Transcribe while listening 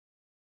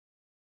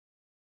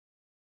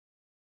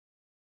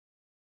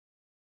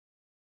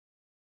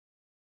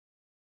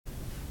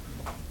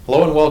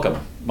Hello and welcome.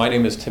 My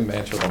name is Tim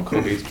Manchel. I'm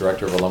Colgate's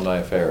Director of Alumni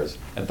Affairs,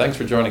 and thanks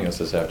for joining us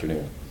this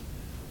afternoon.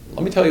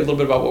 Let me tell you a little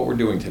bit about what we're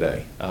doing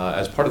today.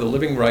 As part of the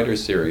Living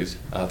Writers series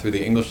through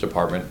the English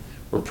department,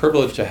 we're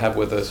privileged to have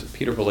with us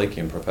Peter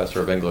Balakian, Professor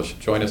of English,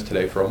 join us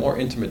today for a more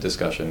intimate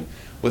discussion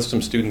with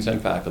some students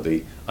and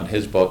faculty on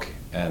his book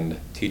and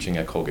teaching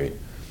at Colgate.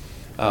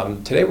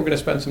 Today we're going to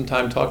spend some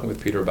time talking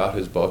with Peter about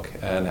his book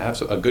and have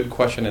a good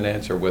question and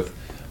answer with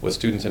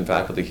students and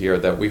faculty here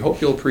that we hope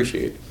you'll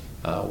appreciate.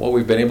 What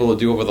we've been able to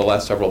do over the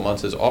last several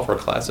months is offer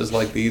classes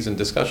like these and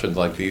discussions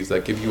like these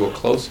that give you a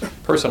close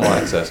personal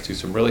access to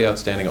some really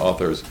outstanding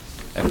authors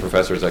and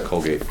professors at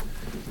Colgate.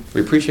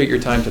 We appreciate your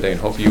time today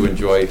and hope you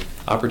enjoy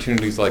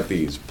opportunities like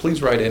these.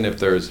 Please write in if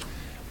there's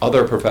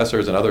other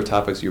professors and other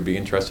topics you'd be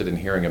interested in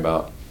hearing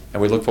about,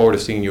 and we look forward to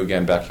seeing you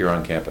again back here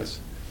on campus.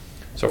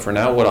 So for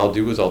now, what I'll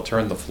do is I'll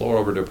turn the floor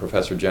over to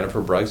Professor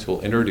Jennifer Bryce, who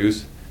will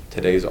introduce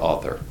today's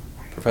author.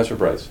 Professor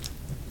Bryce.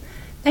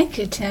 Thank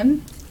you,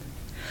 Tim.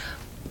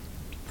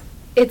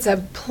 It's a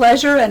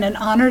pleasure and an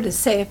honor to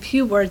say a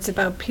few words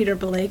about Peter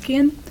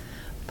Balakian,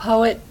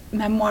 poet,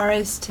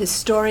 memoirist,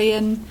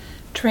 historian,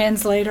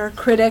 translator,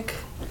 critic,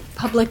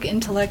 public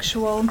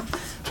intellectual,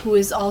 who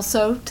is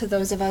also, to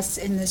those of us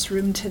in this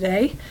room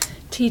today,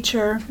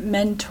 teacher,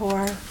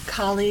 mentor,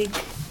 colleague,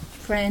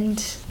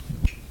 friend.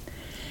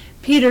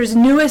 Peter's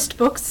newest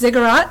book,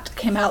 Ziggurat,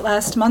 came out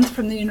last month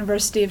from the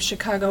University of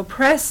Chicago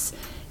Press.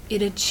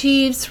 It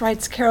achieves,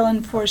 writes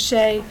Carolyn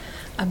Forche,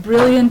 a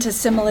brilliant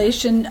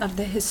assimilation of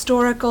the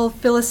historical,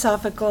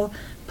 philosophical,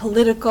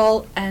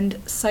 political, and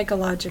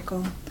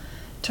psychological.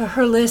 To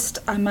her list,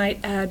 I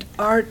might add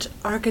art,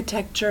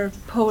 architecture,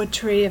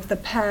 poetry of the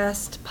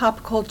past,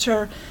 pop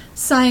culture,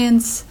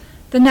 science,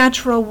 the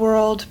natural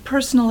world,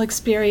 personal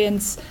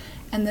experience,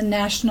 and the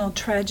national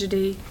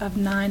tragedy of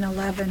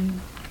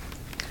 9/11.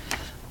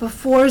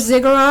 Before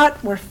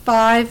Ziggurat were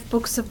 5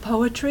 books of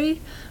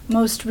poetry,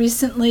 most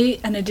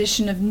recently an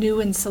edition of new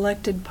and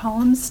selected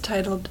poems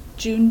titled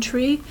June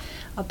Tree.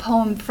 A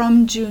poem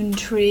from June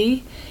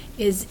Tree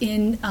is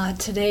in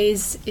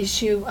today's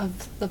issue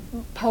of the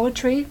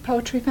Poetry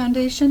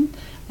Foundation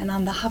and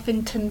on the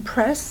Huffington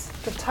Press.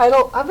 The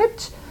title of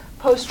it,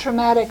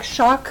 Post-Traumatic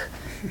Shock,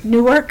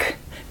 Newark,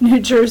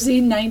 New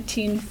Jersey,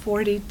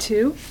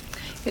 1942.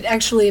 It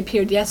actually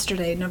appeared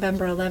yesterday,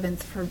 November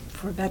 11th,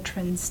 for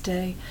Veterans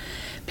Day.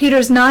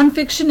 Peter's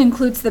nonfiction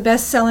includes the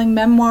best-selling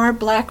memoir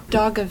Black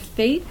Dog of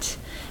Fate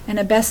and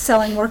a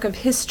best-selling work of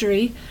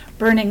history,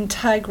 Burning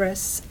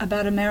Tigris,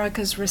 about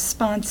America's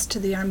response to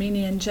the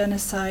Armenian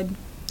genocide.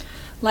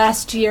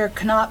 Last year,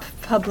 Knopf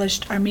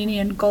published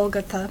Armenian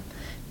Golgotha,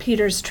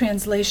 Peter's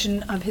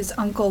translation of his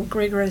uncle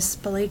Grigoris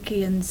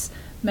Balakian's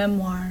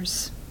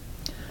memoirs.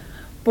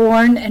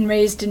 Born and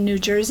raised in New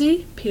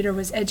Jersey, Peter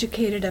was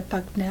educated at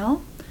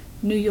Bucknell,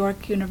 New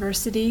York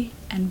University,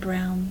 and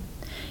Brown.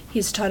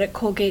 He's taught at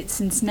Colgate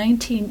since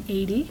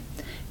 1980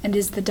 and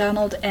is the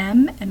Donald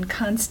M. and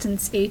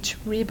Constance H.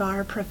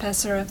 Rebar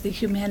Professor of the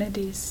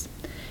Humanities.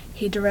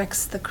 He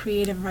directs the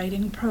Creative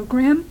Writing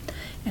Program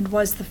and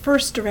was the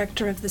first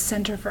director of the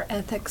Center for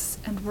Ethics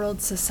and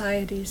World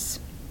Societies.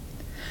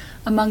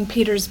 Among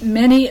Peter's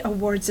many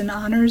awards and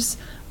honors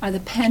are the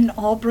Penn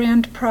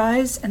Allbrand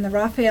Prize and the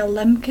Raphael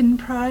Lemkin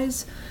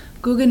Prize,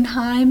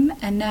 Guggenheim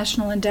and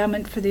National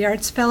Endowment for the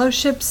Arts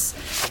Fellowships,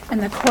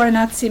 and the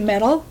Koronatsi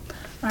Medal,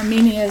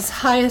 Armenia's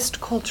highest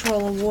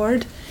cultural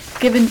award,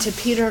 given to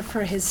Peter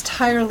for his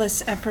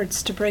tireless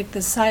efforts to break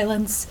the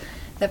silence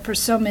that for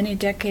so many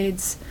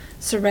decades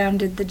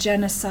surrounded the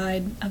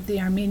genocide of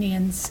the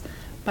Armenians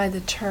by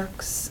the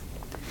Turks.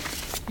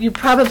 You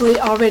probably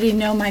already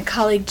know my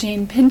colleague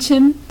Jane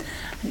Pincham,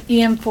 an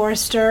E.M.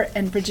 Forrester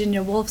and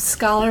Virginia Woolf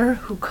scholar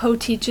who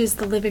co-teaches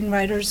the Living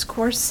Writers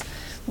course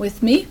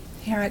with me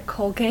here at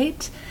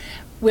Colgate.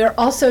 We're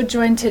also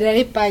joined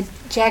today by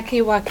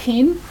Jackie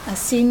Joaquin, a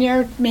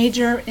senior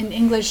major in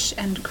English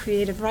and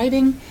creative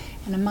writing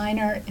and a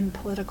minor in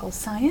political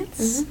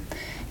science,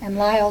 and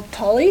Lyle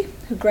Tolley,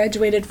 who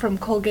graduated from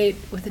Colgate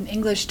with an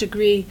English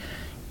degree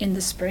in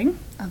the spring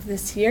of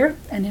this year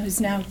and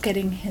who's now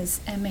getting his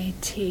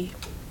MAT.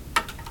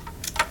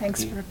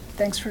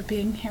 Thanks for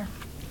being here.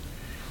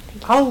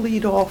 I'll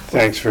lead off.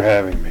 Thanks for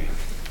having me.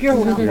 You're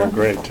welcome. You're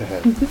great to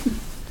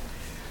have.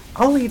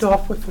 I'll lead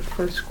off with the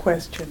first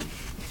question.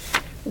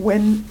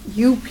 When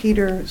you,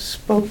 Peter,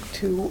 spoke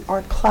to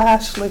our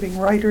class, Living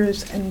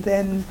Writers, and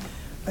then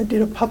did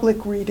a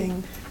public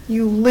reading,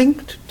 you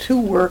linked 2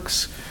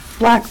 works,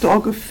 Black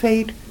Dog of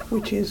Fate,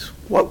 which is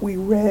what we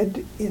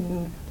read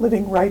in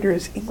Living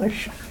Writers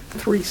English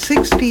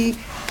 360,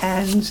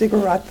 and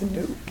Ziggurat, the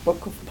new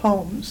book of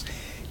poems.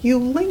 You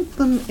linked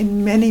them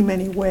in many,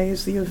 many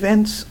ways, the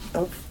events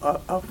of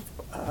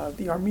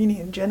the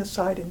Armenian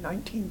genocide in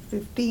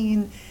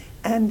 1915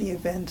 and the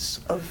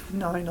events of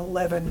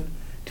 9/11,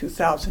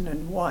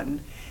 2001.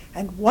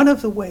 And one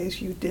of the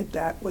ways you did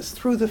that was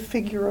through the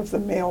figure of the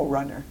mail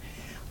runner.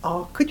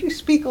 Could you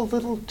speak a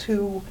little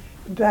to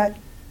that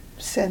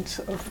sense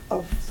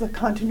of the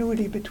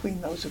continuity between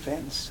those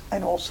events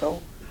and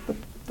also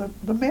the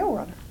the mail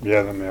runner.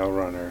 Yeah, the mail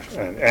runner,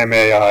 and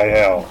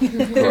M-A-I-L,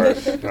 of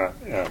course.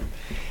 Yeah.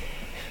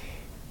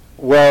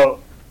 Well,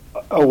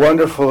 a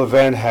wonderful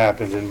event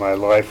happened in my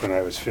life when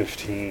I was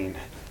 15.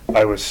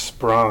 I was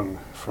sprung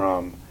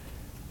from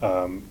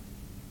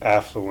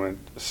affluent,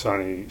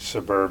 sunny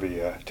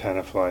suburbia,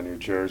 Tenafly, New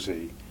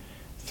Jersey,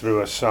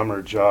 through a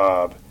summer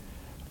job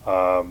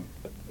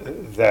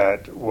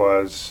that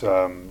was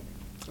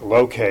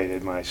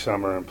located, my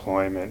summer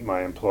employment,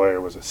 my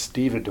employer was a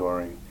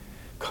stevedoring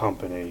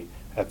company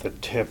at the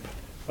tip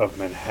of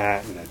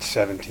Manhattan at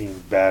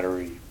 17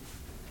 Battery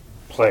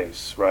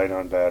Place, right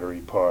on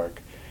Battery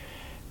Park.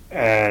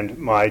 And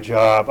my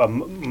job,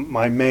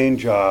 my main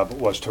job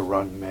was to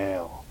run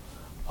mail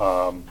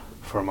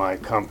for my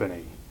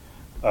company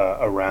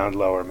around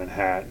Lower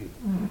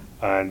Manhattan.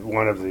 And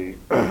one of the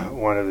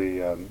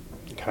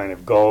kind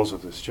of goals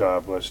of this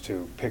job was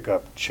to pick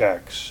up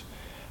checks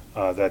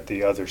that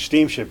the other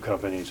steamship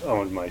companies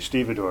owned my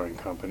stevedoring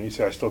company.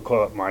 So I still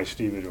call it my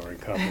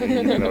stevedoring company,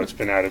 even though it's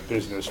been out of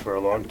business for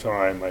a long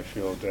time. I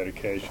feel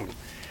dedication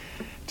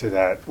to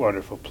that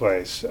wonderful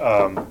place.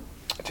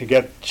 To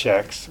get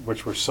checks,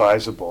 which were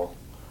sizable,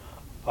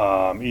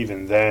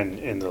 even then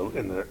in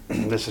the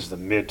this is the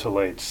mid to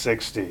late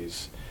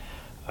 60s,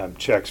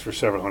 checks for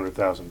several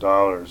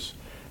 $100,000.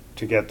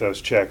 To get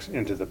those checks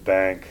into the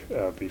bank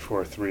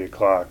before 3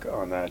 o'clock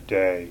on that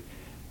day,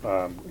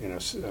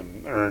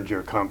 earned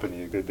your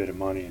company a good bit of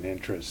money and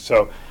interest.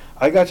 So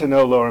I got to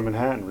know Lower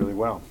Manhattan really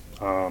well.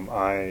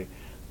 I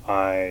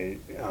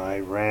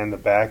ran the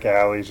back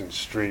alleys and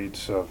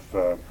streets of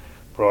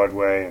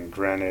Broadway and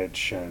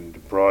Greenwich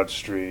and Broad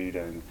Street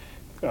and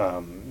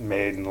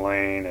Maiden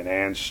Lane and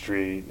Ann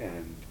Street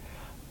and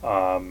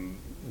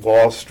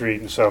Wall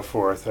Street and so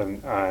forth.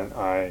 And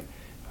I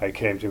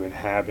came to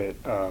inhabit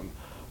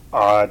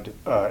odd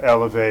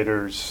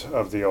elevators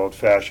of the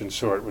old-fashioned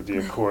sort with the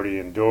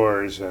accordion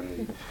doors,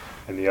 and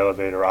the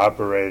elevator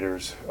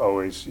operators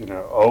always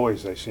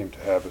they seem to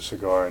have a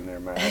cigar in their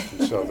mouth,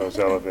 and so those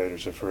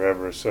elevators are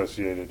forever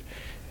associated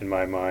in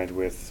my mind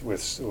with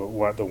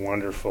what the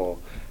wonderful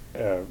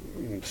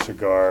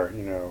cigar,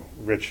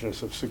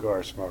 richness of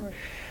cigar smoke. Right.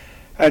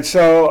 And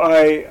so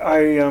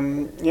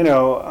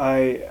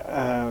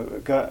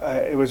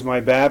it was my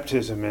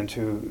baptism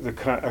into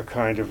a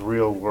kind of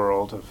real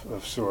world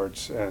of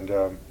sorts, and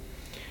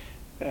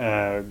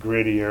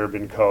gritty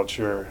urban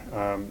culture.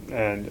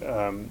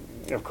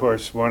 Of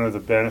course, one of the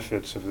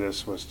benefits of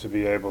this was to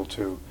be able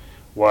to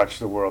watch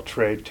the World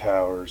Trade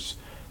Towers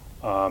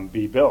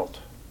be built.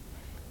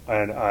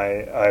 And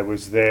I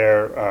was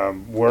there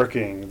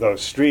working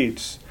those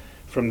streets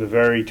from the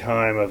very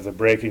time of the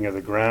breaking of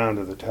the ground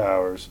of the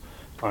towers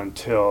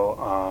until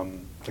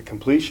the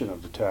completion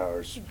of the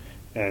towers,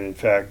 and in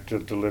fact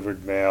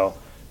delivered mail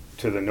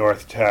to the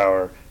North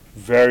Tower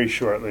very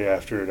shortly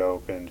after it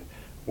opened,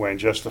 when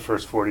just the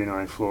first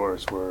 49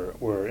 floors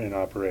were in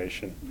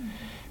operation. Mm-hmm.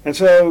 And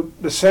so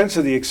the sense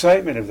of the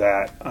excitement of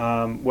that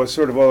was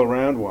sort of all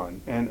around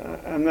one, and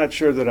I'm not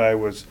sure that I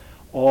was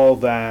all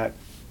that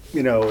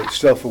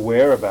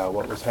self-aware about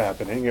what was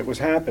happening. It was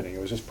happening.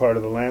 It was just part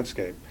of the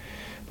landscape.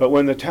 But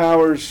when the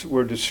towers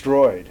were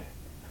destroyed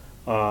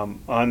on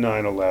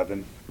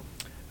 9/11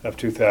 of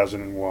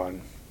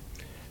 2001,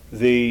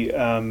 the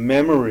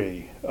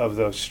memory of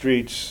those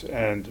streets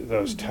and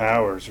those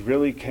towers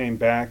really came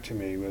back to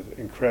me with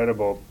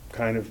incredible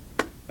kind of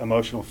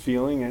emotional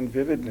feeling and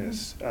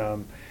vividness.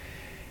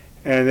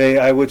 And they,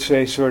 I would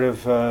say, sort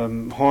of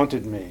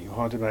haunted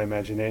my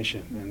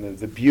imagination. And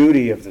the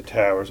beauty of the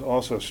towers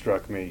also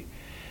struck me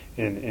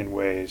in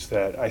ways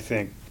that I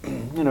think,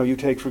 you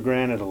take for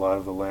granted a lot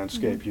of the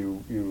landscape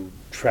you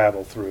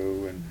travel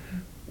through, and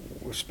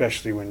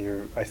especially when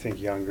you're, I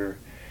think, younger.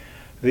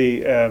 I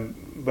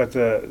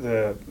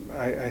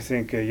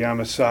think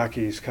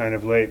Yamasaki's kind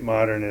of late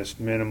modernist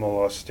minimal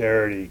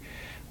austerity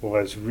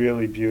was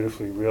really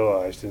beautifully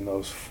realized in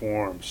those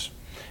forms.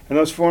 And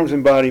those forms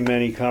embody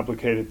many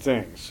complicated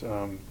things.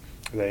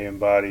 They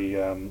embody,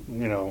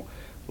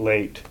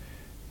 late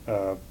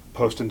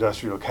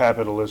post-industrial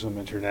capitalism,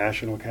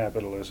 international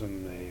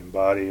capitalism. They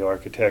embody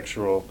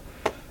architectural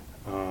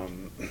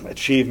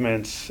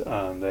achievements.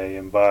 They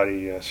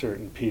embody a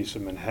certain piece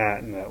of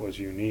Manhattan that was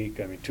unique.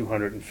 I mean,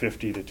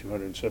 250 to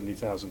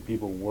 270,000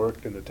 people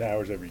worked in the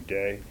towers every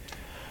day.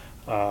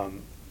 For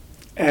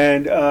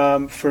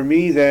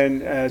me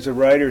then, as a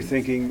writer,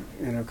 thinking,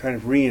 kind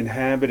of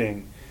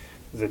re-inhabiting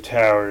the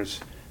towers,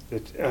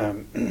 that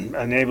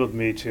enabled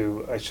me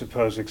to, I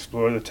suppose,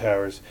 explore the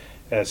towers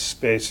as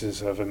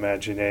spaces of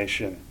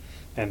imagination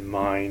and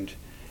mind,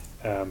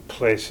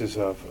 places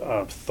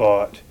of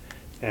thought,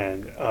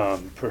 and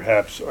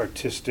perhaps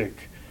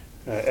artistic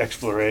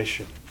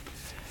exploration.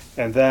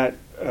 And that,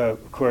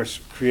 of course,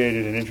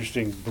 created an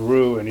interesting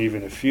brew and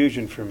even a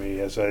fusion for me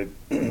as I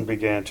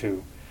began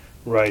to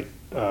write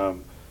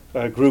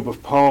a group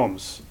of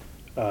poems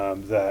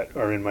that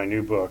are in my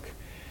new book.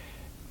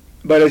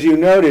 But as you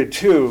noted,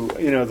 too,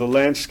 the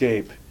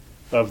landscape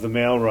of the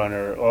Mail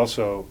Runner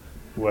also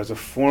was a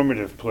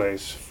formative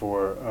place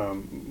for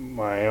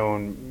my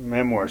own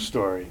memoir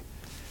story.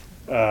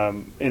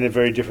 in a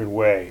very different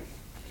way.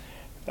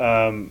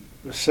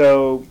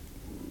 So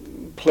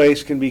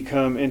place can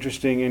become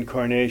interesting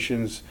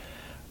incarnations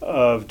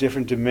of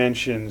different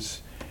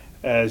dimensions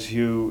as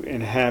you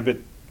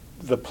inhabit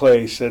the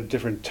place at a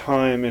different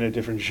time in a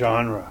different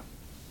genre.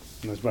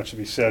 And there's much to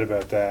be said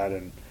about that,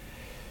 and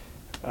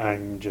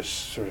I'm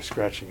just sort of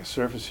scratching the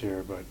surface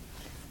here, but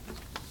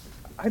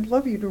I'd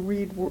love you to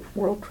read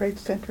World Trade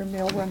Center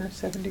Mail Runner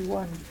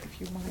 71, if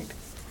you might.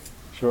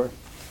 sure.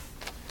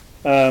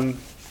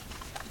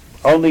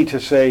 Only to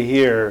say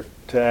here,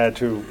 to add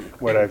to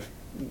what I've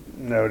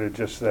noted,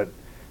 just that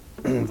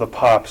the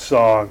pop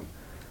song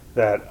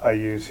that I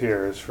use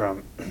here is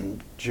from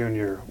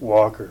Junior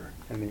Walker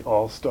and the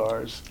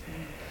All-Stars,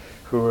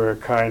 who are a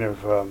kind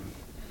of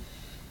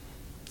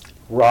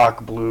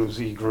rock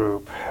bluesy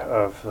group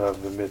of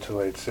the mid to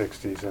late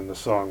 60s, and the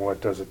song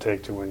 "What Does It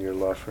Take to Win Your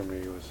Love for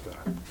Me" was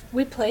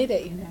We played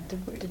it, you know.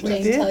 Did We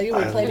Jane did? tell you?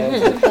 We I played love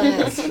it in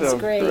class. It's It's so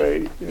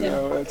great. You Yeah.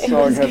 know, that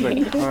song has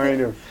a kind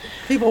of,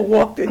 People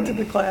walked into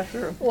the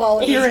classroom While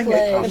it was hearing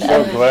playing. I'm it.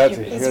 so Yeah. glad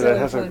to It's hear that. really It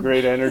has a fun.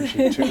 great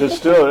energy to it. There's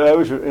still, I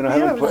was, I Yeah,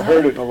 haven't it was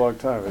heard hot. it in a long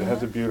time. It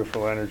has a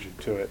beautiful energy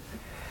to it.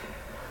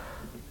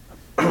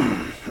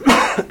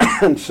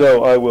 And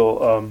so I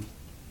will,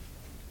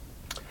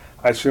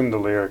 I assume the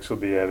lyrics will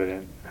be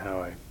evident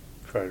how I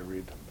try to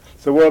read them.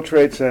 So World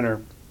Trade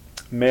Center,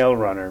 Mail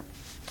Runner,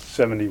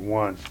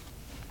 71.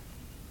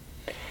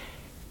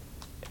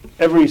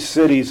 Every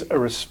city's a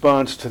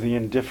response to the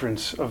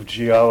indifference of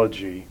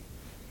geology.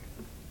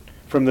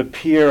 From the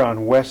pier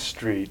on West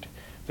Street,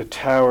 the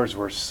towers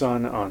were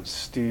sun on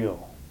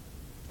steel.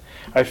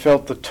 I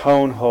felt the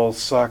tone hole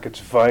sockets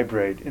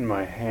vibrate in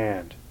my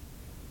hand.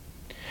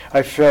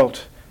 I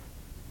felt,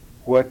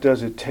 what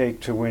does it take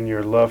to win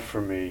your love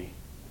for me?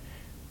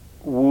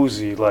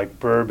 Woozy like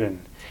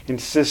bourbon,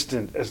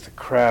 insistent as the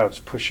crowds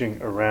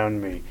pushing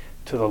around me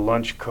to the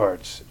lunch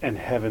carts and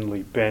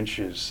heavenly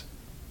benches.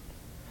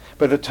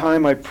 By the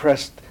time I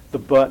pressed the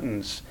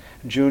buttons,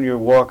 Junior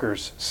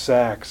Walker's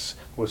sax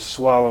was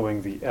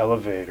swallowing the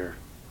elevator.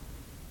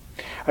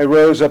 I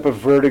rose up a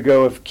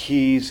vertigo of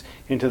keys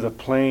into the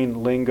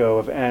plain lingo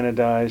of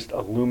anodized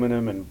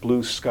aluminum and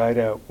blue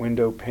skied-out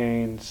window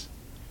panes.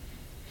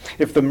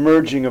 If the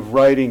merging of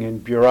writing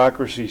and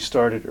bureaucracy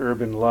started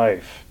urban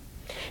life,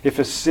 if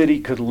a city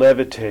could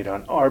levitate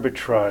on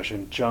arbitrage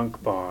and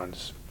junk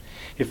bonds,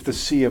 if the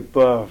sea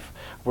above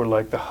were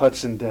like the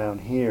Hudson down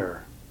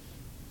here,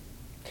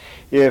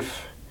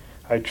 if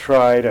I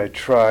tried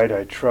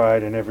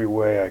in every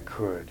way I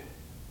could.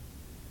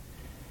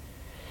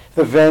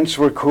 The vents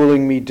were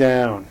cooling me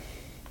down.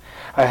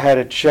 I had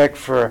a check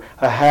for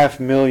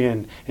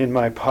 $500,000 in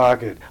my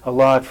pocket, a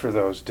lot for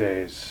those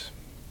days.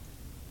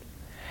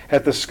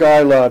 At the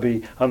Sky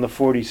Lobby on the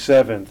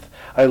 47th,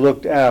 I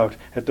looked out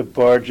at the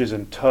barges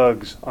and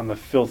tugs on the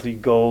filthy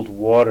gold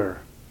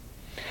water.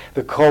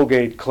 The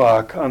Colgate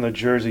clock on the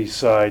Jersey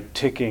side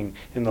ticking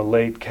in the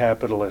late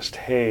capitalist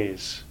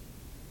haze.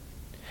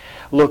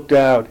 Looked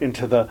out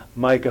into the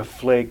mica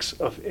flakes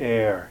of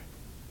air.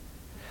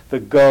 The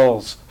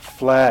gulls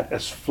flat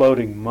as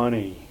floating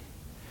money.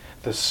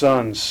 The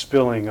sun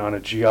spilling on a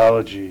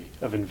geology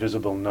of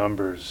invisible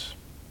numbers.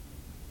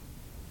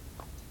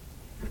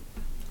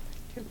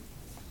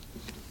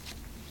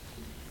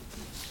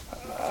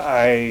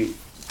 I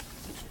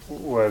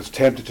was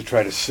tempted to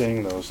try to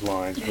sing those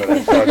lines, but I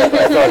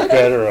thought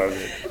better of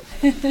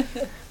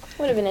it.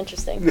 Would have been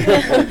interesting.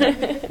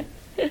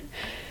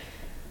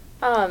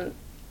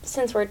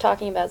 Since we're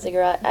talking about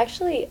ziggurat,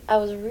 actually, I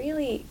was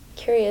really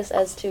curious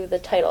as to the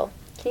title.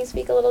 Can you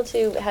speak a little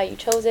to how you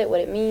chose it,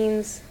 what it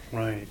means?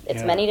 Right. It's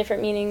yeah. many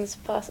different meanings,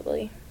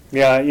 possibly.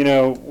 Yeah, you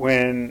know,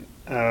 when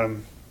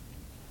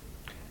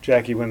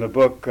Jackie, when the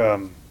book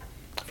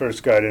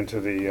first got into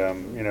the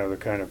the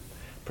kind of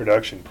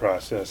production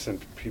process,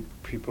 and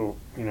people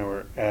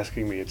were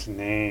asking me its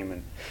name,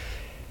 and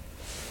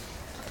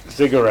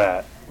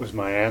ziggurat was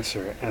my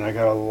answer, and I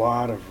got a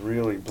lot of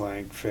really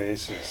blank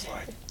faces,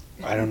 like,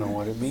 I don't know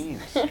what it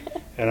means.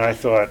 And I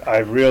thought, I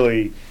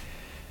really,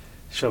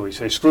 shall we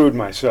say, screwed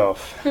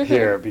myself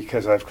here,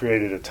 because I've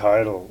created a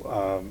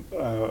title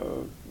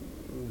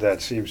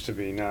that seems to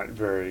be not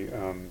very,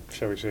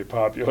 shall we say,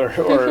 popular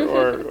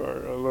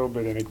or a little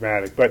bit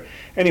enigmatic. But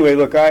anyway,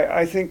 look,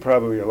 I think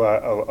probably a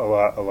lot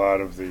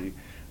of the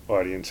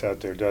audience out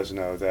there does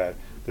know that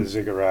the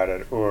ziggurat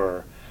at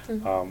Ur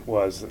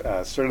was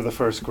sort of the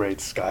first great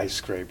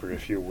skyscraper,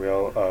 if you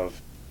will,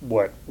 of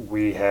what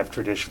we have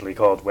traditionally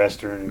called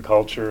Western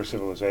culture,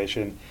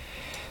 civilization.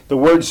 The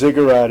word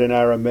ziggurat in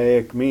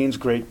Aramaic means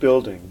great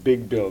building,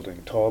 big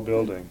building, tall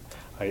building,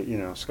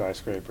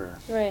 skyscraper,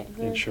 Right.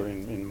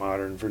 in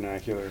modern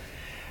vernacular.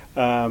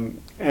 And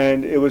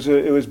it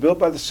was built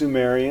by the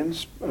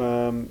Sumerians,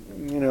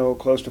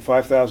 close to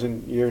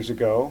 5,000 years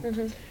ago,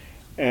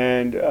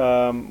 and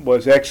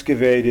was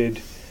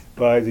excavated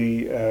by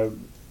the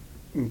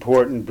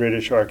important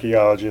British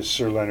archaeologist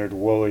Sir Leonard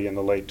Woolley in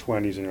the late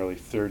 20s and early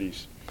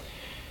 30s.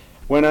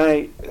 When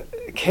I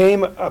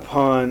came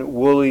upon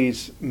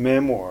Woolley's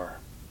memoir,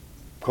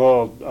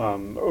 called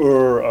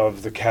Ur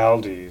of the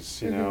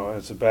Chaldees. You know,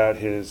 it's about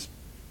his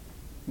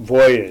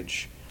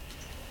voyage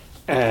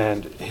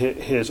and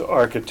his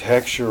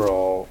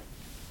architectural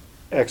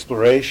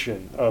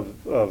exploration of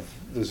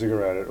the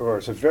ziggurat at Ur.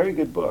 It's a very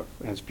good book,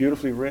 and it's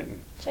beautifully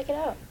written. Check it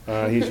out.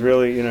 He's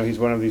really, he's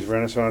one of these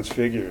Renaissance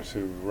figures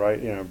who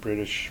write,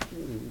 British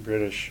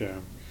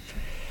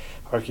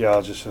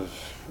archaeologists of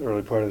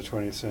early part of the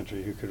 20th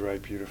century who could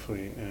write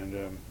beautifully,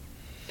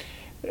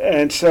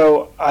 and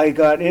so I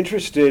got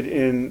interested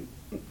in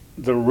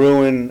the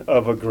ruin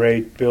of a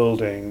great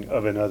building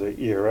of another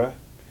era,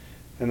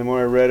 and the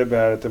more I read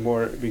about it, the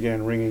more it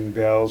began ringing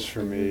bells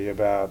for me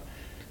about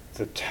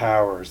the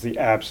towers, the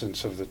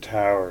absence of the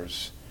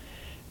towers.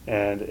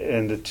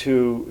 And the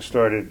two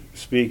started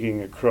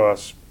speaking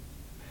across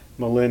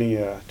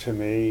millennia to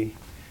me,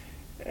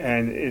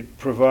 and it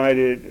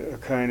provided a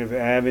kind of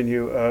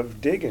avenue of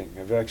digging,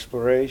 of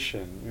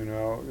exploration,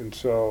 And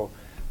so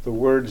the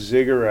word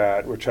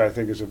ziggurat, which I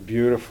think is a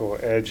beautiful,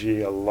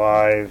 edgy,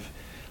 alive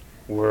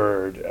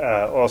word,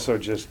 also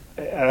just,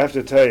 I have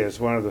to tell you, it's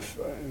one of the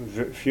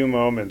few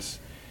moments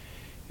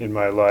in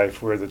my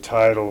life where the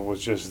title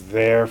was just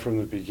there from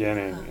the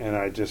beginning, and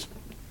I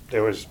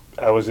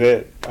was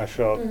it. I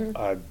felt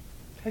I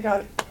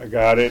got it. I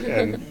got it,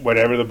 and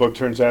whatever the book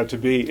turns out to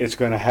be, it's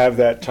going to have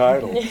that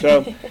title.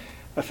 So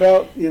I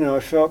felt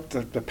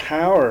the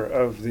power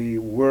of the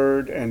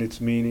word and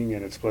its meaning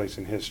and its place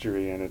in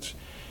history and its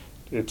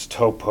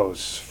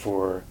topos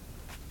for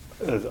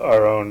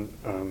our own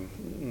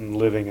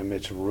living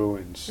amidst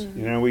ruins.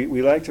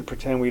 We like to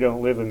pretend we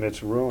don't live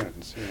amidst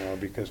ruins,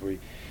 because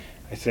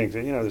I think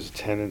that there's a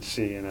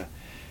tendency in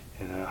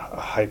a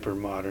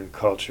hyper-modern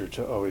culture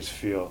to always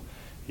feel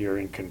you're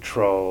in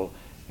control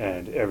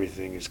and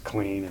everything is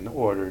clean and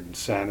ordered and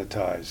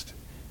sanitized.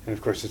 And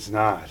of course it's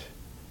not.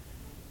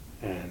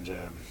 And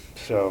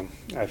so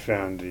I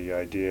found the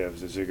idea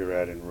of the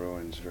ziggurat in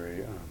ruins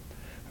very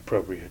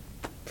appropriate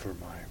for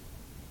my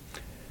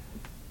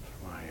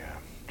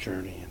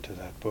journey into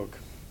that book.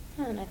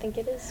 Yeah, and I think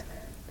it is.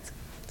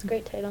 It's a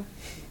great title.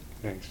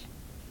 Thanks.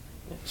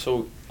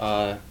 So,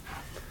 I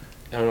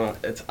don't know.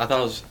 I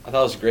thought it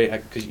was great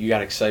because you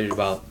got excited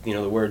about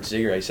the word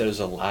ziggurat. You said it was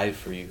alive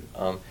for you,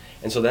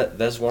 and so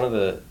that's one of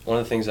the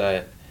things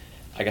I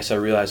guess I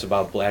realized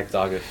about Black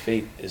Dog of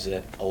Fate is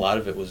that a lot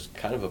of it was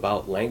kind of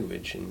about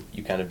language and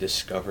you kind of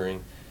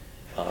discovering,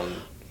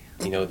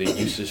 the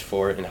uses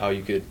for it and how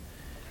you could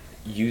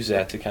use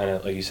that to kind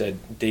of, like you said,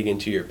 dig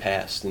into your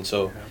past. And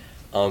so,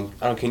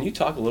 can you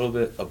talk a little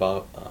bit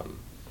about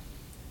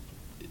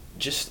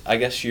just I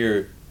guess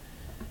your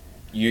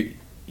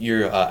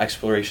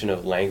exploration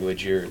of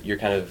language, you're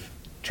kind of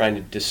trying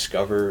to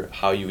discover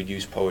how you would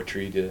use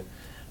poetry to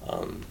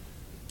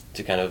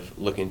kind of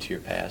look into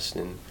your past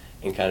and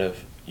kind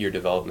of your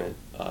development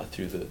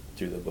through the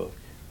book.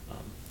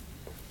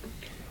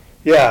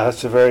 Yeah,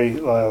 that's a very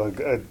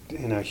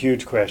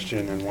huge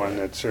question, and one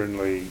that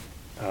certainly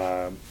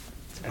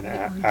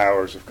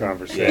hours of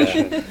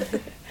conversation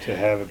to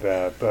have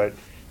about. But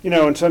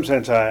in some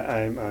sense,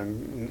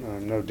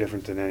 I'm no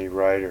different than any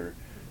writer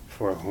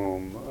for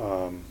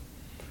whom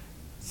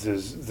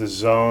the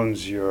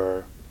zones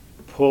you're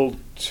pulled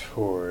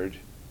toward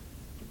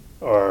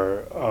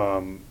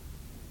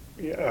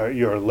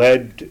you're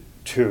led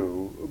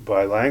to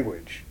by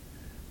language,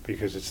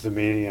 because it's the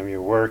medium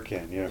you work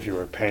in. If you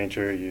were a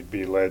painter, you'd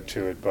be led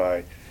to it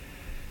by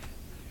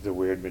the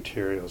weird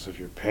materials of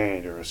your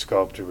paint, or a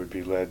sculptor would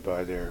be led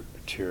by their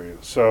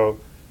materials. So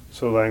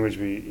language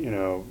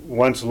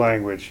once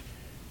language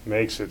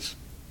makes its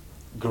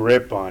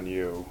grip on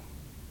you,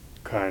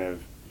 kind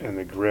of, and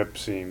the grip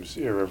seems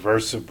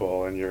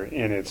irreversible, and you're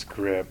in its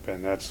grip,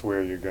 and that's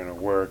where you're going to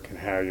work and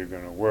how you're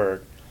going to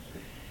work.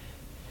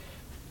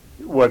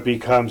 What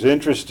becomes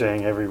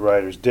interesting, every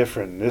writer's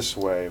different in this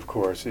way, of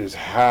course, is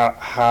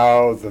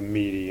how the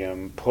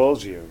medium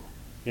pulls you.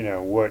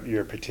 What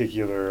your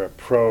particular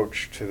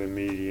approach to the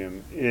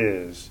medium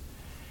is,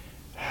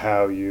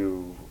 how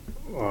you,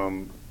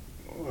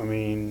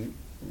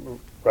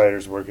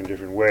 writers work in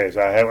different ways.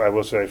 I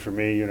will say, for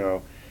me,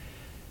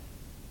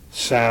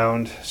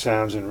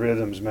 sounds and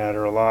rhythms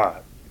matter a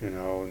lot,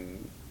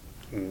 and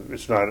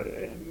it's not,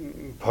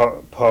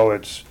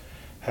 poets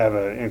have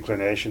an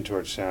inclination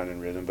towards sound and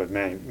rhythm, but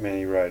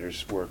many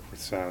writers work with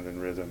sound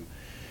and rhythm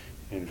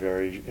in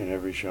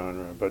every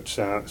genre. But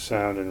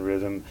sound and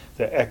rhythm,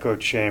 the echo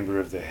chamber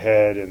of the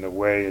head and the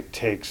way it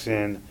takes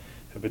in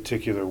a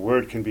particular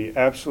word can be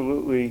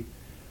absolutely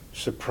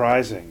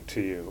surprising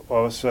to you.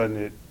 All of a sudden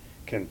it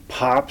can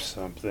pop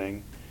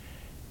something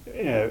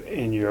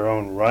in your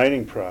own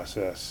writing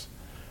process.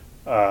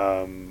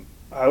 I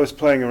was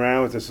playing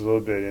around with this a little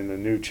bit in the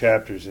new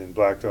chapters in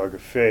Black Dog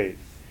of Fate.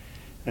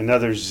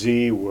 Another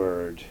Z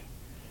word,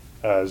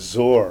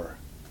 Zor,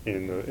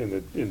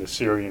 in the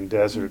Syrian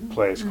desert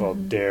place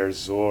called Deir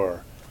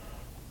Zor,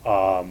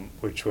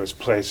 which was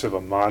place of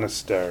a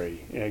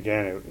monastery. And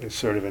again, it's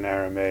sort of an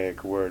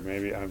Aramaic word.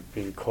 Maybe I'm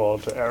being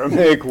called to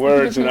Aramaic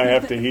words, and I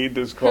have to heed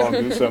this call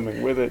and do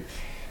something with it.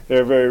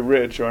 They're very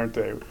rich, aren't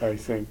they? I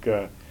think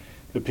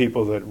the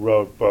people that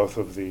wrote both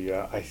of the,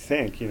 I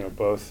think,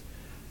 both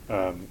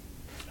um,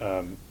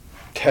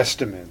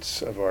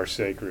 testaments of our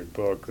sacred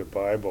book, the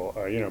Bible,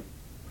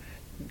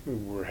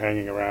 were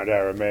hanging around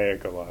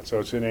Aramaic a lot. So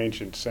it's an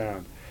ancient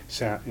sound.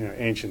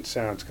 Ancient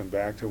sounds come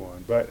back to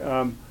one. But,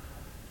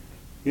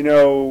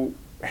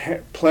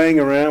 playing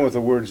around with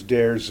the words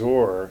der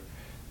Zor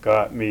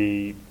got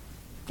me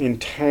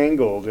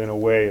entangled in a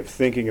way of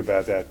thinking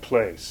about that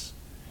place.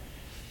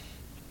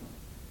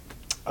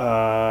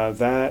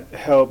 That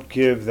helped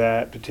give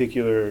that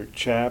particular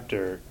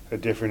chapter a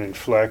different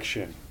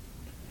inflection.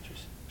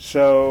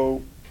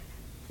 So,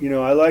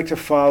 I like to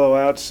follow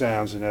out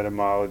sounds and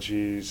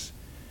etymologies.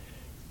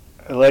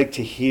 I like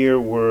to hear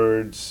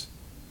words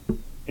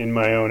in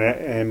my own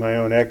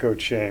echo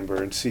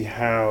chamber and see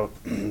how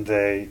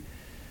they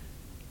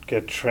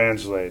get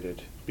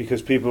translated.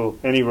 Because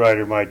any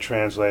writer might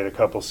translate a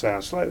couple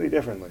sounds slightly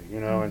differently,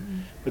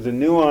 but the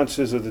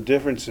nuances of the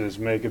differences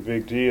make a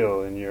big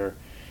deal in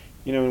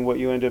in what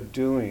you end up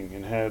doing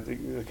and how the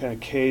kind of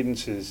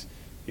cadences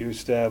you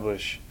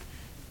establish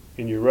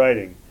in your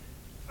writing.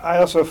 I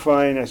also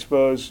find, I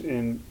suppose,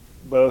 in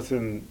both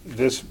in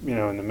this,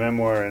 in the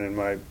memoir and in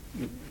my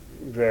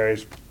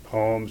various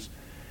poems,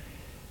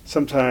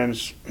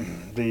 sometimes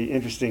the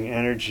interesting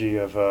energy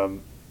of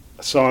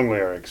song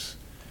lyrics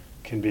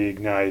can be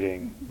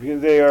igniting,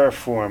 because they are a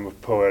form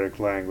of poetic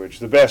language,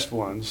 the best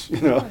ones,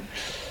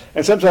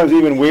 and sometimes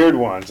even weird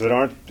ones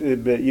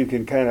that you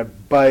can kind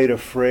of bite a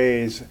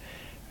phrase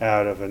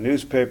out of a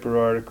newspaper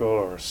article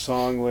or a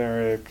song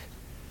lyric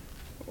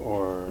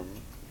or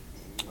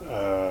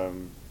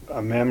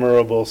a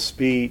memorable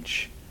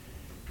speech,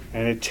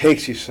 and it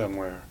takes you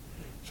somewhere.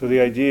 So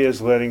the idea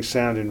is letting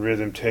sound and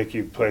rhythm take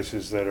you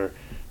places that are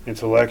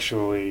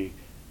intellectually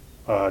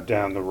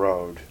down the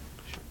road.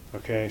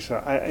 Okay, so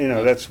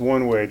that's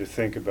one way to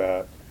think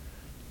about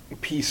a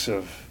piece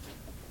of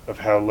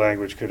how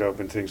language could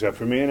open things up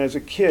for me. And as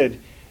a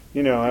kid,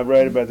 I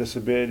write about this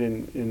a bit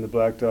in the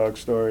Black Dog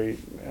story.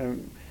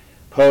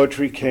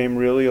 Poetry came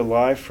really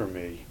alive for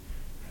me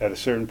at a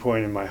certain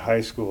point in my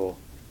high school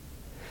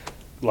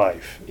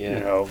life.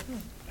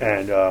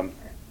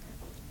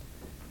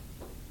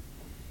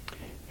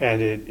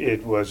 And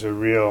it was a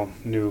real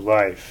new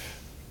life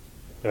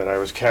that I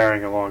was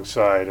carrying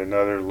alongside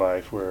another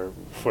life where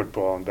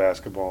football and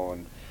basketball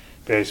and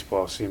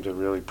baseball seemed to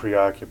really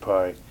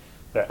preoccupy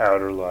the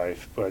outer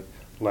life, but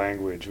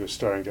language was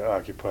starting to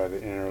occupy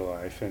the inner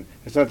life. And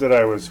it's not that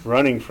I was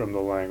running from the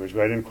language,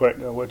 but I didn't quite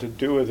know what to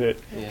do with it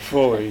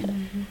fully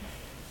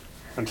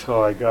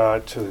until I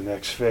got to the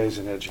next phase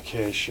in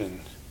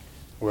education,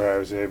 where I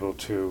was able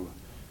to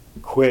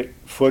quit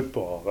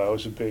football. That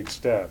was a big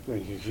step.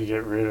 You could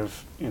get rid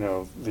of,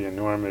 the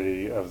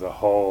enormity of the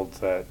hold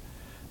that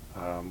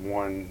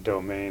one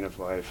domain of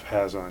life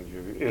has on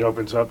you. It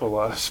opens up a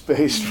lot of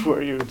space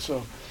for you. And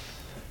so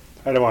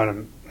I don't want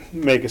to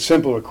make a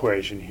simple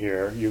equation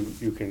here.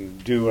 You can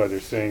do other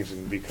things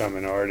and become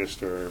an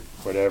artist or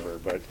whatever.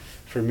 But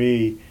for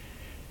me,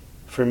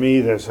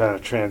 this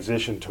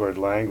transition toward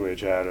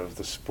language out of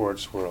the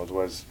sports world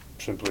was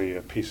simply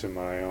a piece of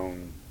my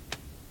own,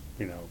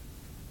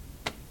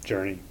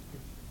 journey.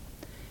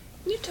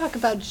 Can you talk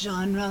about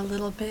genre a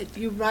little bit?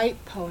 You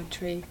write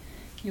poetry,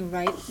 you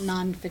write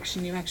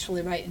nonfiction, you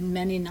actually write in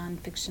many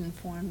nonfiction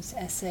forms: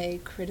 essay,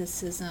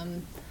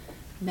 criticism,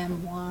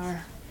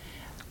 memoir,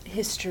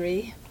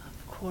 history,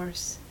 of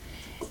course.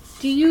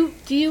 Do you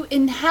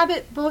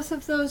inhabit both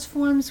of those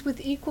forms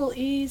with equal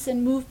ease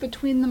and move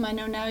between them? I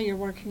know now you're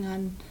working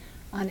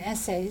on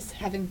essays,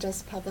 having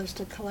just published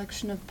a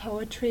collection of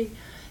poetry.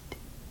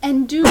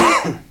 And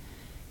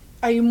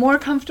are you more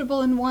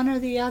comfortable in one or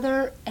the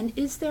other? And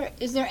is there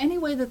any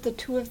way that the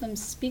two of them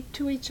speak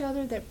to each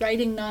other, that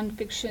writing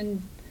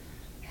nonfiction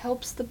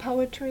helps the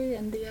poetry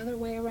and the other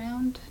way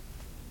around?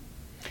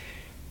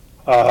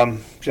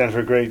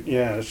 Jennifer, great.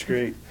 Yeah, that's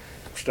great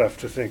stuff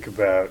to think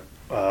about.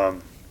 I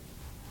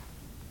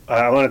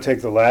want to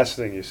take the last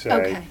thing you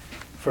say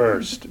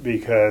first,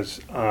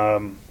 because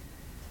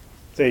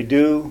they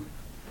do,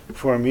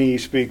 for me,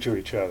 speak to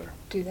each other.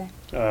 Do they?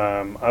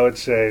 I would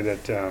say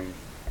that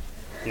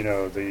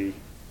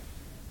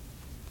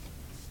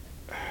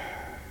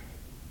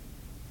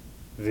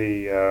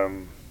the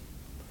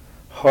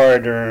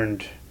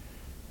hard-earned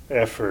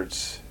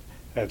efforts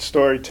at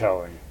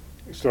storytelling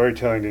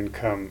didn't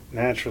come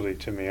naturally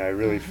to me. I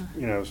really,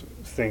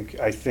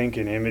 think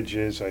in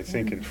images, I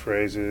think in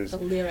phrases. The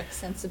lyric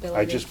sensibility.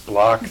 I just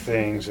block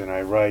things and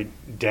I write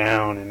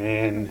down and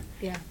in.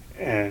 Yeah.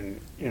 And,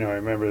 I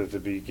remember at the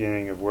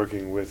beginning of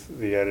working with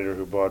the editor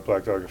who bought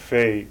Black Dog of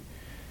Fate,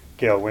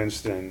 Gail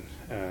Winston,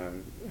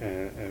 and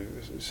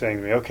saying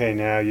to me, okay,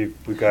 now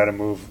we've got to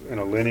move in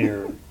a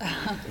linear,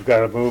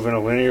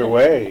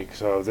 way.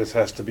 So this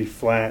has to be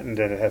flattened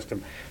and it has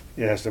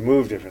to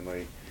move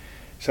differently.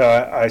 So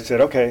I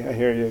said, okay, I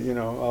hear you.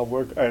 I'll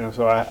work.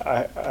 So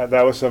I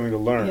that was something to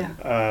learn.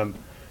 Yeah.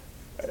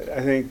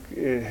 I think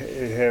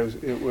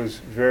it was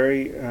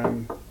very,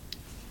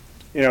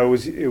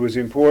 it was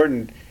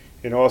important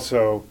in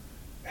also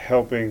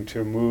helping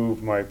to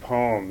move my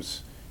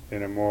poems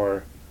in a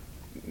more,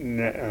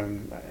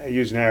 I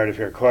use narrative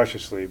here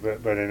cautiously,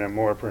 but in a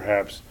more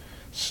perhaps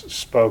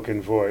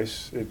spoken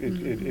voice. It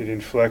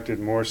inflected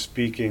more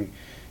speaking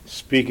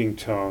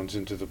tones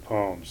into the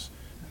poems.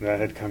 And that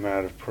had come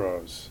out of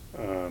prose.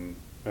 And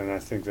I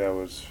think that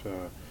was,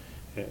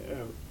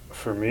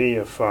 for me,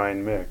 a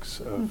fine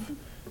mix of,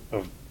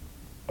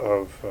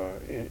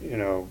 you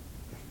know,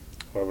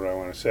 what would I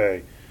want to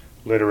say,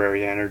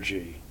 literary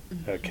energy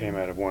that came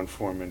out of one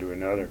form into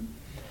another.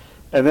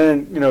 And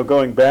then, you know,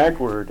 going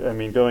backward, I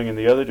mean, going in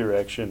the other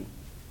direction,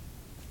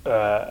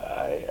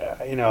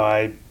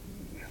 I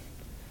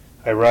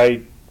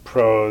write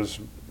prose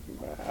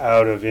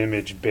out of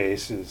image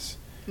bases,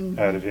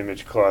 out of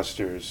image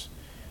clusters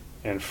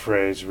and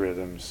phrase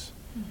rhythms,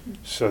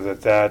 so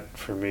that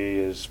for me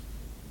is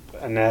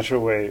a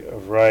natural way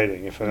of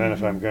writing. If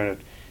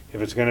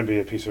it's going to be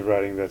a piece of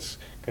writing that's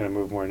going to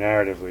move more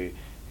narratively,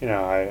 you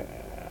know,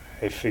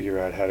 I figure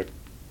out how to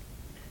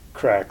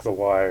crack the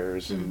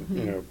wires and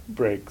you know,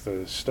 break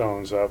the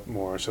stones up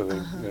more so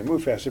they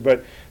move faster.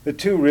 But the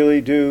two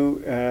really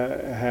do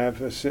have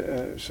some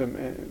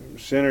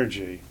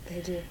synergy.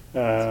 They do.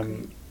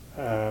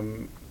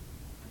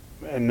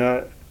 And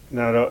not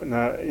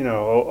you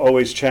know,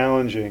 always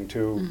challenging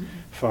to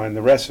find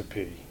the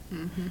recipe.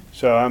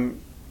 So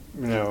I'm,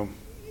 you know,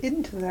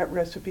 into that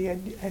recipe,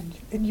 and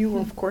you,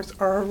 of course,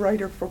 are a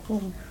writer for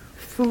whom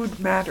food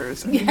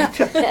matters. I mean,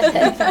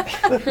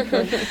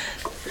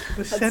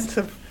 the sense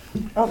of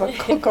a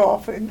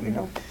cook-off, and you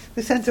know,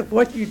 the sense of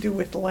what you do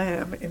with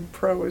lamb in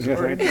prose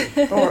or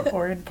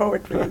in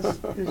poetry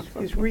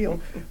is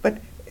real. But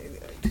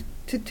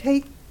to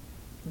take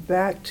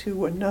that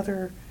to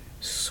another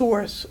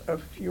source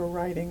of your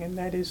writing, and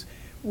that is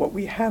what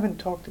we haven't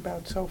talked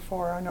about so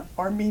far on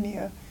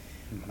Armenia.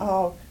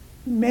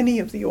 Many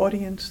of the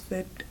audience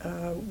that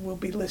will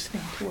be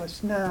listening to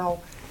us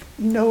now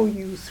know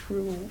you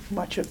through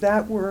much of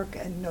that work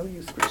and know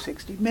you through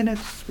 60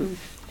 Minutes, through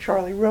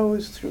Charlie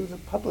Rose, through the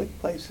public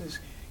places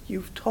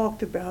you've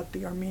talked about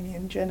the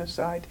Armenian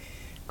genocide.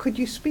 Could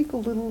you speak a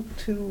little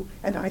to,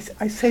 and I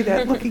say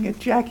that looking at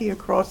Jackie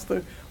across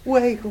the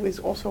way, who is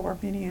also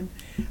Armenian,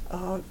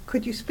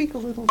 could you speak a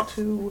little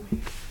to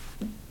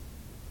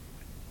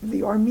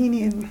the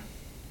Armenian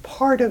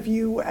part of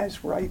you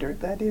as writer,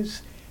 that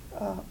is,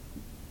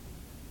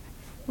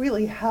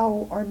 really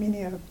how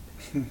Armenia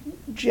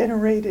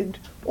generated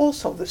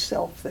also the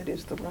self that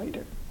is the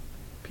writer,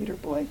 Peter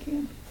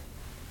Balakian?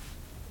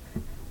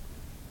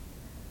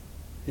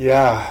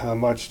 Yeah,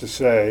 much to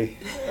say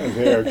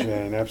there,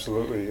 Jane,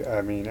 absolutely.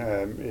 I mean,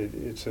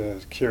 it's a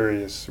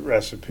curious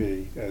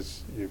recipe,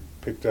 as you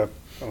picked up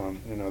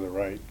on, you know, the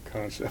right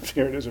concept.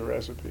 Here it is, a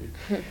recipe.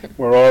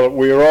 We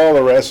are all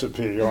a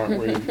recipe, aren't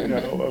we, you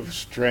know, of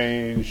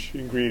strange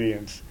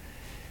ingredients.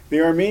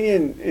 The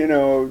Armenian, you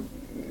know,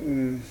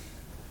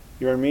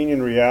 the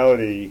Armenian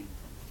reality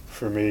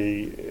for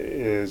me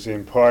is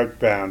in part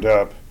bound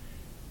up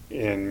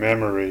in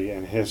memory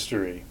and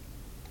history,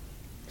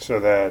 so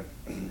that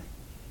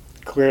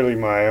clearly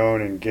my own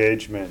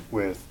engagement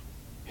with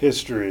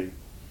history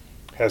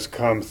has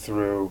come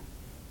through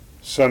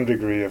some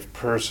degree of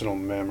personal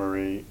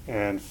memory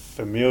and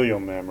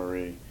familial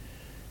memory,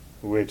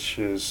 which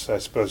is, I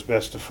suppose,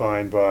 best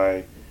defined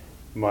by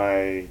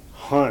my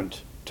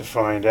hunt to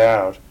find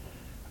out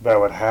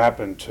about what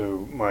happened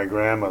to my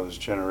grandmother's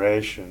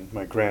generation,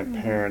 my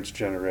grandparents'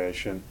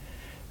 generation,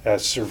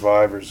 as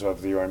survivors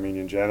of the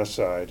Armenian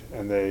genocide.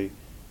 And they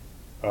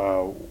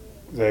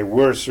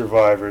were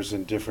survivors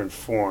in different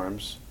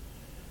forms.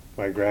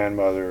 My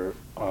grandmother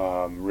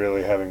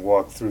really having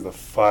walked through the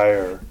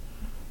fire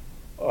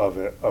of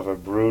a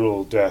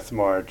brutal death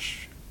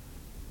march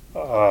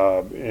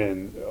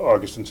in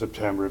August and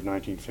September of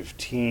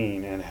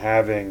 1915, and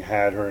having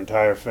had her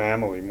entire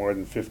family, more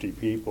than 50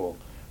 people,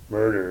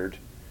 murdered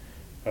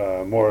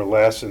more or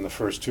less in the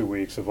first 2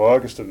 weeks of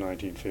August of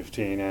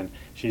 1915, and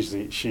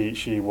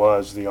she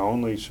was the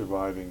only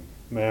surviving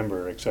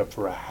member, except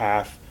for a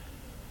half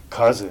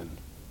cousin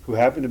who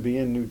happened to be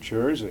in New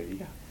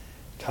Jersey,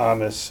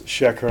 Thomas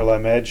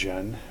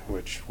Sheker-Lamedjan,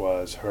 which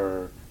was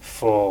her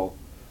full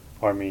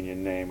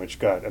Armenian name, which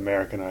got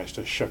Americanized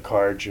to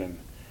Shakarjan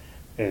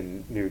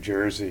in New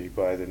Jersey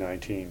by the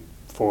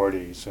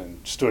 1940s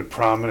and stood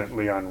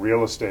prominently on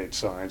real estate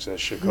signs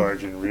as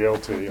Shakarjan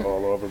Realty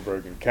all over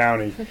Bergen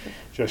County,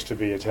 just to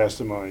be a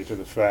testimony to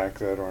the fact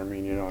that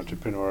Armenian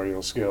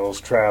entrepreneurial skills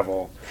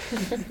travel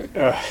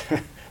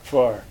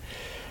far.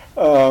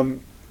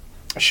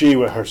 She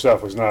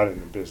herself was not in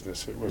the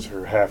business. It was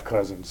her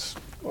half-cousins,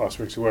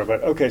 offspring who were.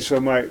 But okay, so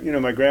my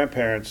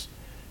grandparents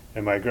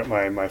and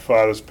my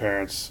father's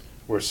parents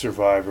were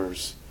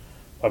survivors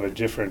of a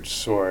different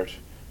sort,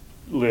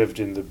 lived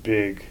in the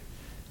big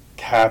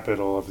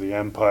capital of the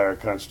empire,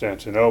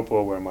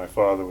 Constantinople, where my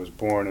father was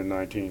born in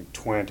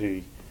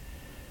 1920,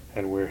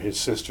 and where his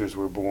sisters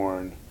were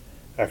born,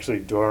 actually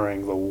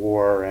during the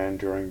war and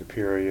during the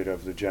period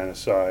of the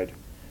genocide.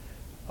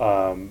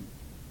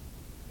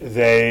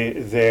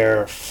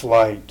 Their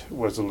flight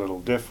was a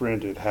little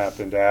different. It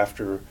happened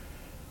after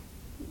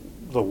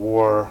the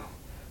war,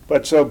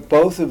 But so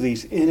both of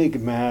these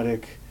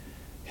enigmatic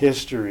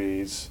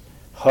histories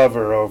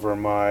hover over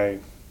my,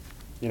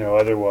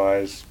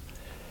 otherwise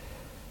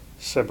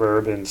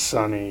suburban,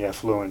 sunny,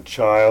 affluent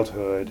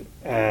childhood,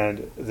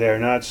 and they're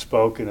not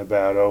spoken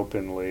about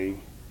openly.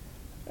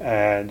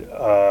 And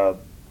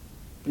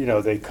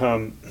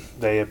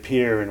they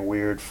appear in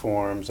weird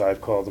forms.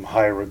 I've called them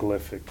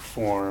hieroglyphic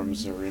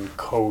forms or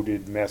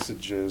encoded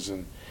messages,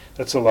 and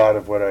that's a lot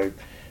of what I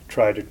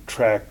try to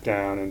track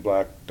down in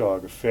Black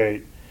Dog of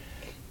Fate.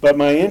 But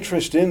my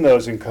interest in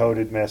those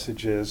encoded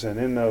messages and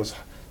in those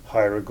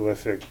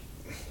hieroglyphics,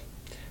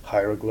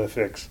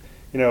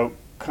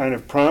 kind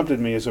of prompted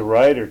me as a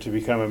writer to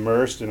become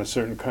immersed in a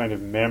certain kind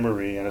of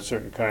memory and a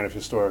certain kind of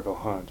historical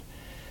hunt.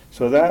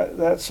 So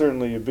that's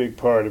certainly a big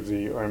part of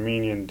the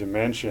Armenian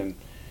dimension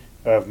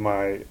of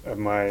my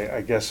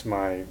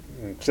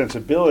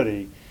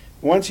sensibility.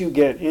 Once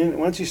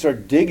you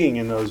start digging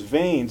in those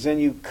veins, then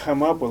you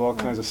come up with all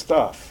kinds of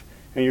stuff,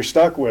 and you're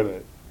stuck with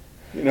it.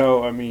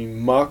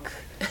 Muck,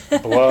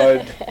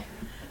 blood,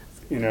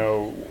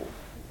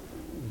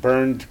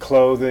 burned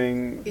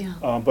clothing,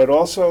 but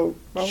also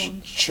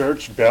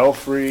church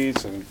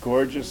belfries and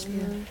gorgeous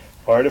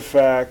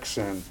artifacts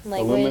and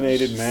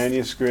illuminated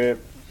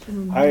manuscript.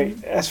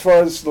 As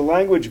far as the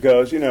language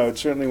goes,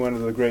 it's certainly one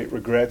of the great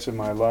regrets of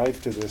my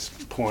life to this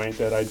point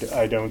that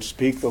I don't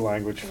speak the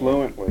language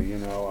fluently.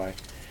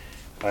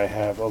 I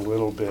have a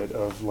little bit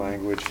of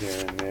language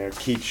here and there.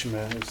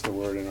 Kichma is the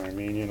word in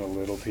Armenian. A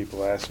little.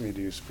 People ask me, do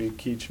you speak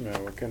Kichma?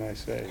 What can I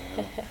say?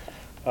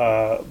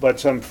 But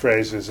some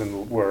phrases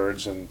and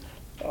words and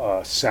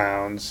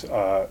sounds,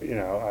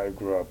 I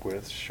grew up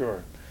with,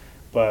 sure.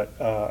 But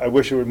I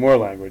wish there were more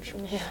language.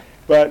 Yeah.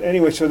 But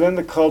anyway, so then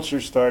the culture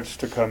starts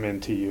to come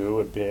into you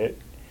a bit.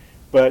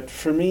 But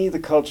for me, the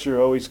culture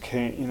always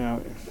came,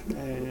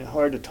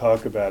 hard to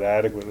talk about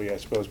adequately, I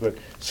suppose, but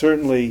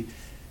certainly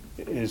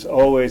is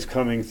always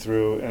coming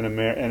through an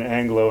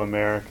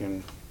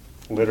Anglo-American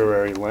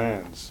literary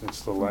lens.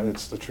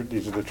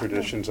 These are the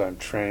traditions I'm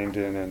trained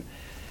in and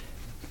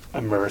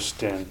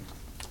immersed in.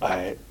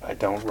 I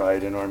don't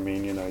write in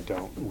Armenian, I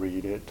don't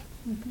read it.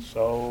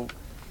 So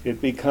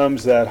it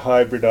becomes that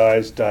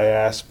hybridized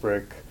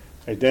diasporic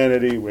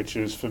identity, which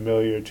is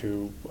familiar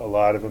to a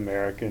lot of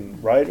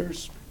American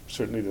writers.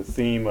 Certainly the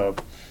theme of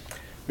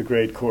the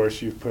great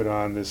course you've put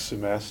on this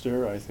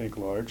semester, I think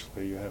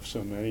largely you have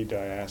so many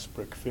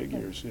diasporic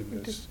figures in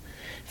this.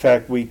 In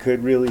fact, we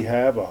could really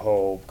have a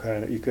whole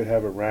you could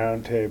have a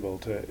round table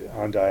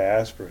on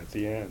diaspora at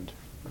the end.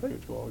 We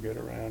could all get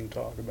around and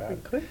talk about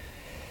it.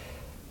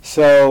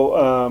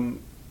 So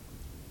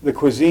the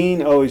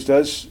cuisine always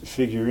does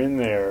figure in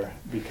there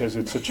because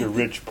it's such a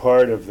rich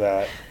part of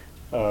that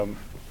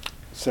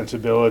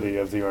sensibility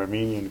of the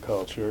Armenian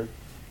culture,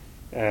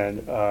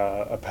 and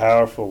a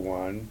powerful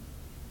one,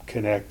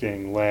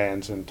 connecting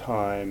lands and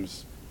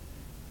times,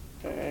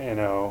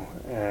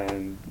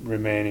 and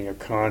remaining a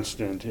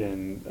constant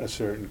in a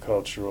certain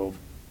cultural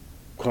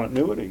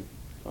continuity.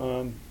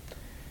 But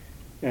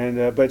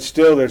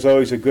still, there's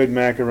always a good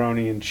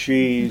macaroni and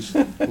cheese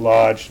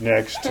lodged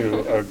next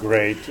to a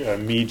great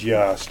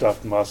midja,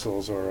 stuffed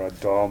mussels, or a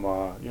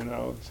dolma,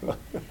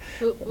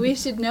 So. We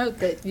should note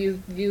that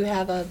you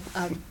have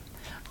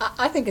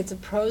I think it's a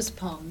prose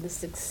poem,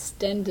 this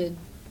extended,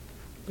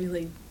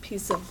 really,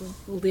 piece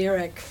of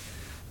lyric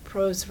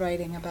prose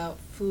writing about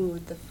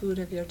food, the food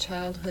of your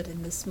childhood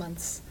in this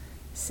month's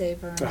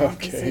Savor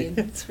magazine.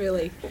 It's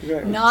really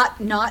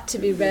not to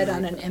be read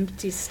on an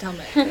empty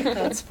stomach,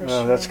 that's for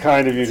sure. That's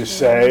kind of you to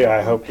say.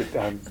 I hope it.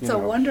 It's a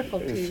wonderful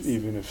piece.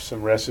 Even if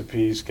some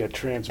recipes get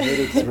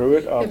transmitted through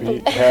it, I'll be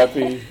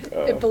happy.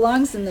 It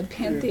belongs in the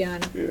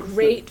pantheon of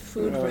great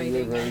food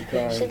writing. You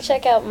should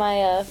check out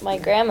my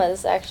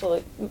grandma's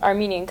actual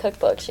Armenian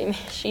cookbook. She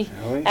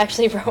Really?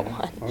 actually wrote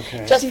one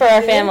just She for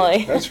our did?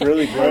 family. That's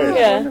really great.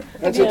 Yeah.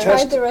 That's Have a you tried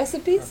test. the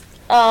recipes?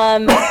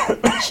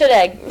 Should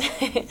I?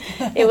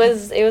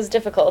 It was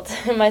difficult.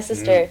 My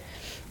sister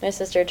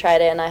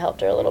tried it, and I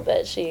helped her a little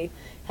bit. She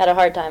had a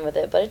hard time with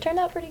it, but it turned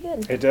out pretty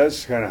good. It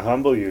does kind of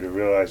humble you to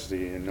realize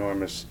the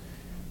enormous,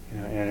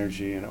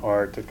 energy and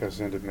art that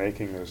goes into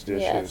making those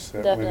dishes. Yes,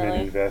 that definitely.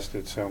 women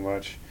invested so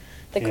much.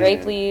 The in.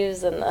 grape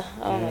leaves and the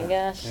my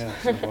gosh. Yeah,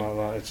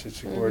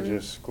 it's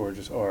a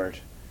gorgeous art.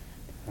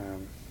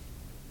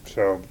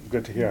 So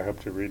good to hear. I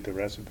hope to read the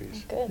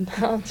recipes. Good.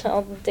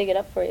 I'll dig it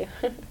up for you.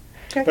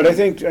 But I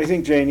think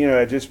Jane,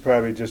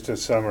 just to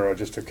summer or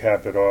just to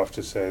cap it off,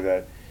 to say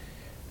that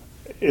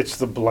it's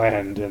the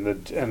blend and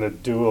the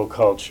dual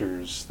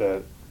cultures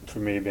that for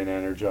me have been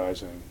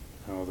energizing.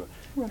 The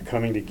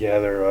coming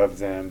together of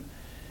them,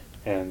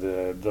 and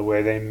the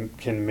way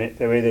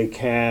they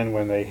can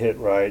when they hit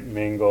right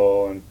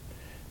mingle and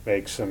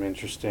make some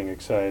interesting,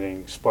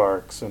 exciting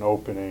sparks and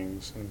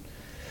openings and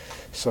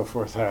so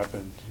forth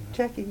happen.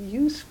 Jackie,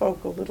 you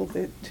spoke a little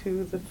bit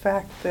to the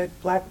fact that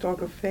Black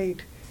Dog of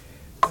Fate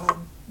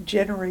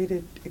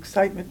generated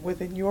excitement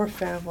within your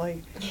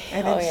family,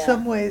 and in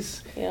some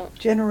ways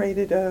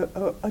generated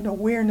an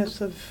awareness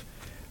of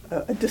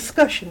a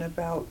discussion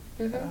about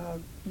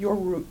your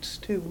roots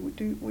too.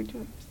 Would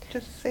you?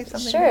 just say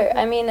something? Sure. about that?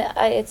 I mean,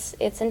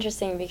 it's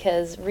interesting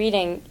because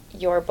reading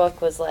your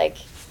book was like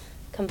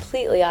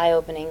completely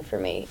eye-opening for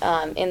me,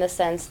 in the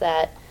sense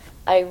that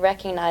I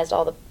recognized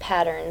all the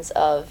patterns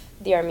of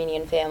the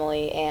Armenian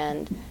family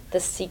and the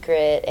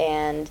secret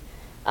and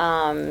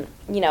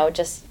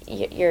just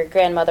your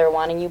grandmother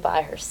wanting you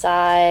by her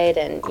side,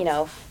 and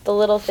the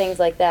little things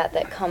like that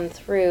that come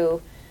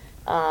through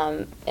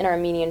an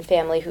Armenian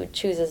family who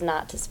chooses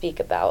not to speak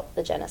about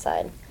the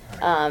genocide.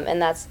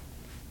 And that's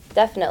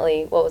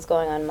definitely what was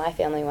going on in my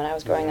family when I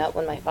was growing up,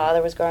 when my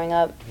father was growing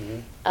up.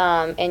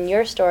 And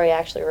your story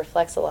actually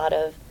reflects a lot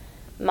of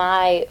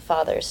my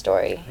father's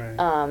story,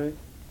 Right.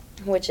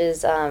 Which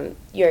is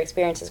your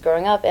experiences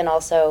growing up, and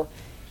also,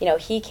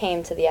 he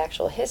came to the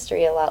actual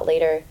history a lot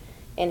later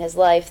in his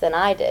life than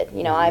I did.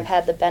 I've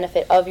had the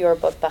benefit of your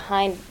book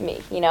behind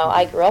me.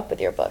 I grew up with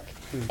your book,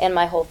 and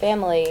my whole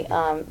family,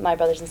 my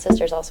brothers and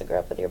sisters also grew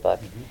up with your book,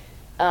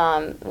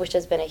 which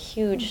has been a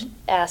huge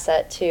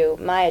asset to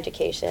my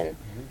education.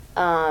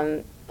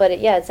 But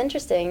it's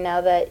interesting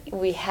now that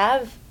we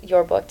have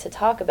your book to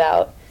talk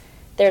about.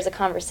 There's a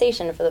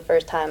conversation for the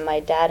first time. My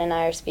dad and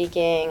I are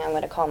speaking.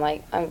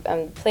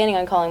 I'm planning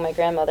on calling my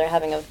grandmother,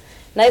 having a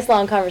nice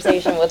long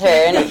conversation with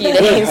her in a few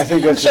days. I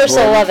think that's I'm sure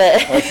she'll love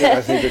it.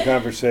 I think the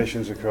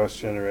conversations across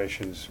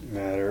generations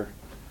matter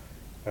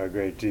a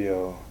great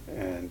deal,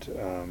 and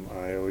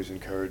I always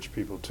encourage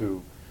people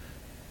to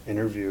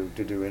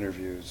do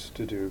interviews,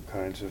 to do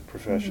kinds of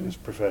as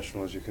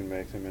professional as you can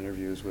make them,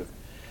 interviews with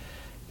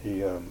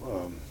the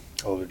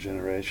older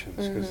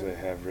generations, because they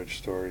have rich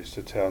stories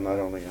to tell, not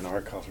only in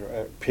our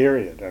culture,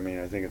 period. I mean,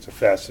 I think it's a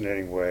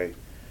fascinating way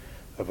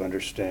of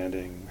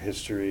understanding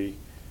history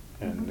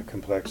and the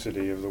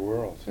complexity of the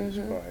world, is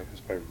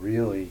by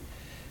really,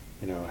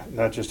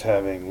 not just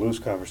having loose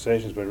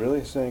conversations, but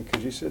really saying,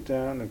 could you sit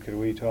down and could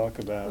we talk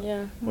about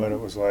what it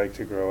was like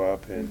to grow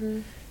up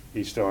in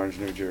East Orange,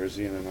 New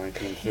Jersey in the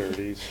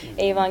 1930s?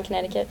 Avon,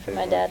 Connecticut for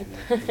my dad.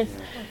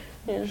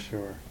 Yeah.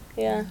 Sure.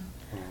 Yeah.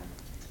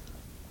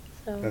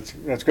 So.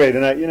 That's great,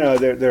 and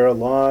there are a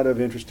lot of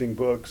interesting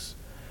books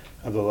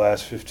of the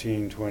last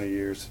 15, 20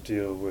 years to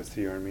deal with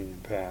the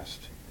Armenian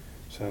past.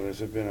 So there's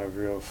been a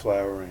real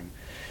flowering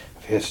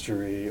of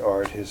history,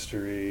 art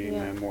history,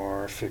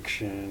 memoir,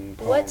 fiction,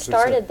 poems. What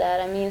started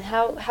that? I mean,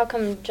 how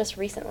come just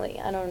recently?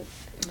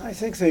 I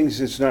think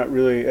it's not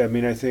really, I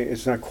think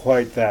it's not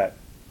quite that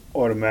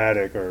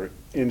automatic or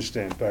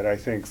instant, but I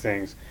think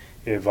things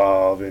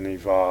evolve, and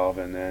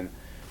then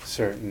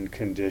certain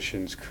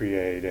conditions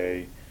create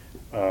a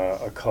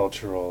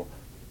cultural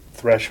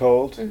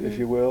threshold, if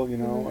you will.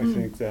 I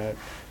think that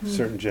a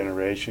certain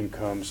generation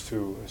comes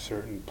to a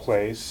certain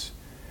place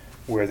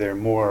where there are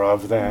more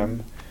of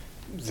them,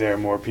 there are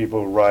more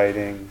people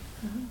writing,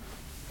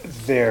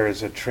 there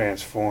is a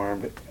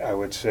transformed, I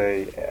would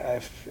say,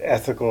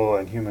 ethical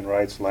and human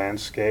rights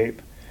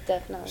landscape.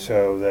 Definitely.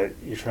 So that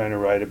you're trying to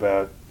write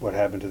about what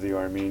happened to the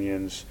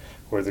Armenians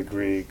or the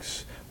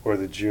Greeks or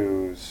the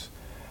Jews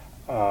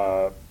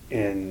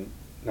in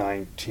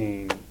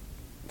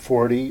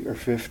 1940 or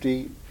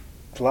 50,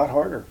 it's a lot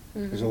harder.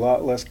 There's a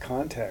lot less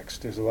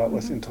context. There's a lot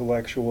less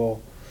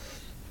intellectual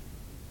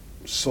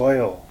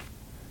soil.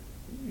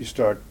 You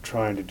start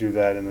trying to do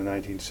that in the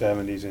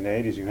 1970s and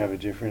 80s, you have a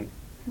different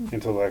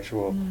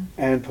intellectual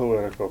and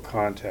political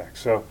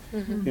context. So,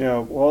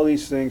 all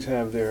these things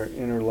have their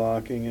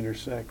interlocking,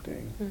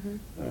 intersecting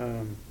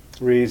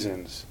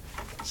reasons.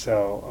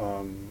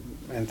 So,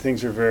 and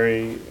things are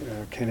very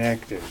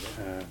connected.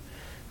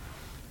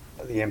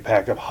 The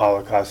impact of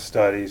Holocaust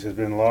studies has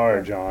been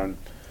large on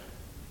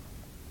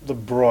the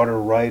broader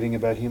writing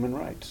about human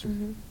rights,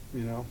 and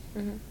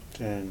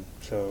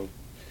so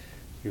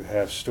you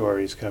have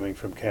stories coming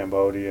from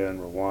Cambodia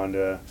and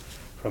Rwanda,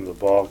 from the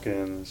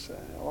Balkans,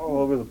 all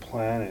over the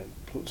planet,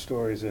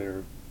 stories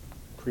that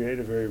create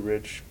a very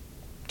rich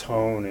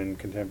tone in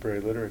contemporary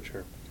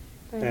literature.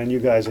 Right. And you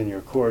guys in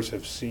your course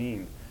have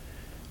seen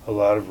a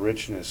lot of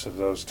richness of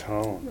those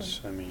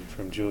tones. Right. I mean,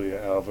 from Julia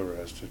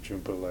Alvarez to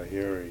Jhumpa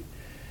Lahiri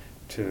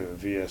to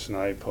V.S.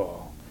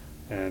 Naipaul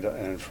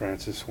and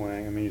Francis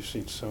Wang. I mean, you've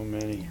seen so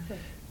many. Yeah.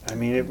 I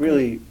mean, it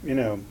really,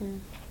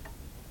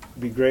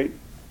 be great.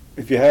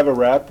 If you have a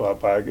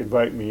wrap-up,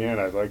 invite me in.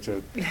 I'd like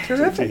to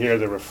hear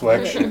the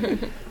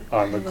reflection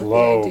on the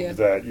globe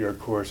that your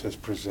course has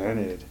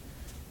presented.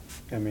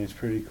 I mean, it's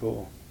pretty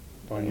cool,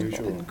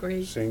 unusual,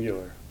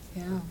 singular.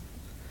 Yeah.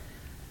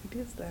 It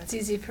is that. It's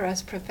easy for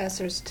us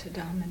professors to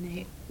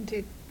dominate. Do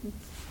you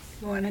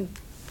want to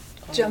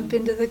jump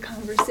into the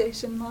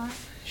conversation, Laura?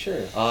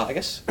 Sure. I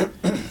guess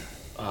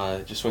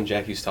just when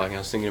Jackie was talking, I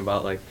was thinking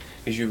about,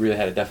 because you really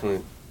had a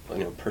definite,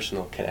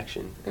 personal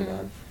connection.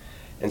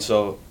 And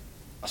so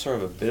I sort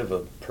of a bit of a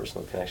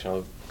personal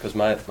connection, because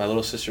my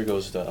little sister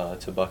goes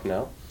to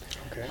Bucknell.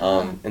 Okay.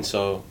 And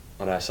so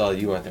when I saw that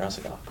you went there, I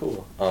was like, oh,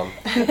 cool. And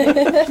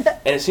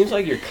it seems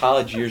like your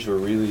college years were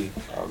really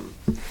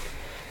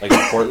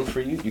important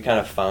for you. You kind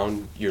of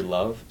found your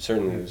love.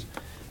 Certainly it was,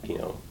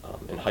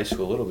 in high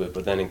school a little bit,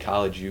 but then in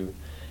college you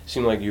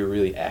seemed like you were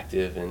really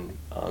active, and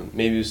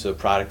maybe it was a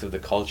product of the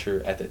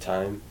culture at the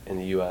time in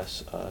the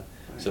U.S.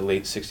 was it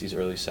late '60s,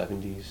 early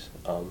 '70s,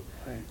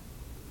 Right.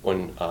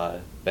 when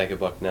back at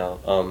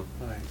Bucknell. Right.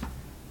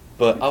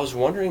 But I was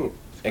wondering,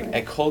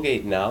 at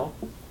Colgate now,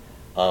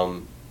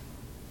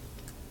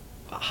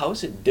 how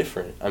is it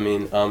different? I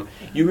mean,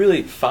 you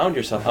really found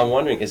yourself. I'm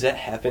wondering, is that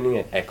happening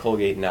at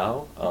Colgate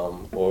now,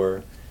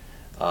 or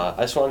I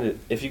just wanted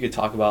if you could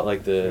talk about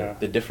like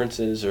the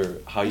differences or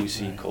how you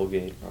see Right.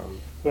 Colgate.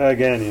 Well,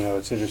 again,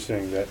 it's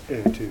interesting that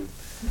to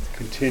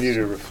continue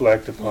to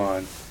reflect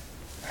upon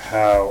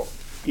how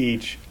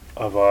each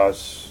of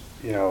us,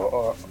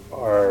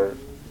 are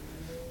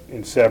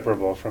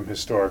inseparable from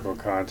historical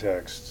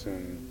contexts,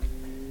 and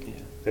Yeah.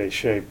 they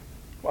shape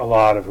a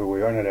lot of who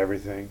we are, not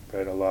everything,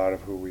 but a lot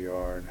of who we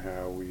are and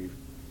how we've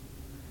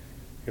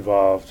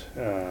evolved.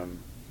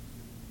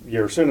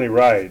 You're certainly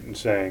right in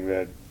saying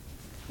that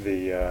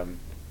the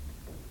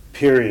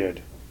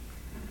period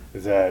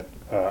that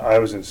I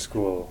was in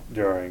school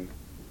during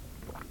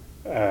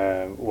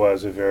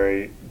was a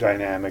very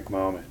dynamic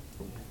moment.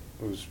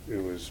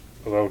 It was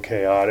a little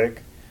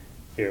chaotic.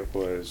 It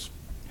was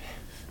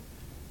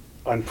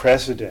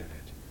unprecedented.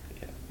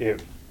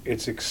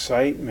 Its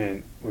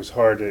excitement was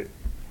hard to,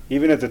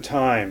 even at the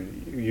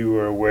time, you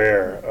were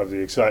aware of the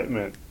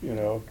excitement. I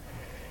know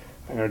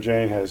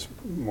Jane has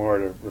more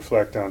to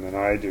reflect on than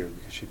I do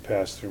because she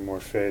passed through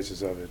more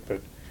phases of it,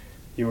 but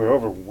you were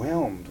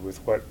overwhelmed with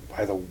what,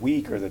 by the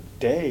week or the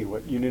day,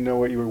 you didn't know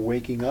what you were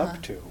waking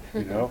up to,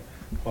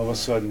 All of a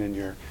sudden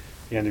the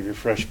end of your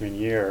freshman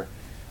year,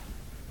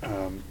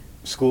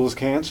 school is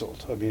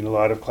canceled. I mean, a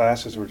lot of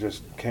classes were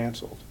just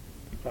canceled.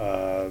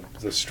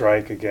 The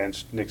strike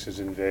against Nixon's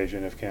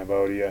invasion of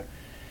Cambodia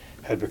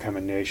had become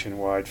a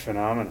nationwide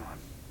phenomenon.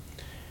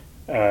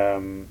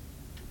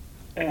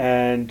 It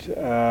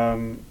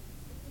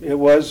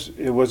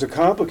was a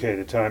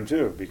complicated time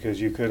too,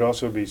 because you could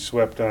also be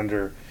swept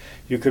under,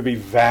 you could be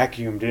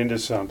vacuumed into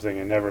something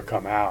and never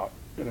come out.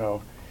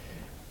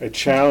 It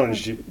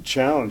challenged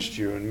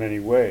you in many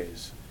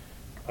ways.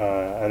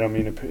 I don't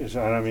mean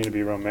to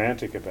be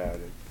romantic about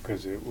it,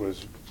 because it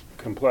was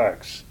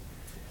complex,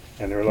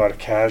 and there were a lot of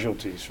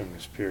casualties from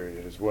this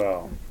period as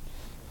well.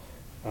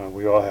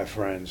 We all have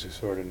friends who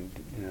sort of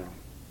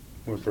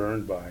were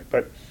burned by it.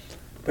 But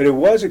it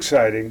was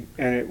exciting,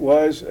 and it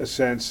was a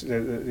sense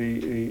that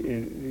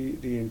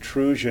the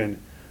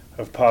intrusion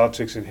of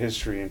politics and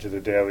history into the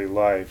daily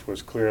life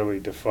was clearly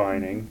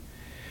defining,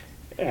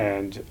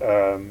 and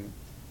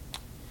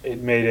it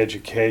made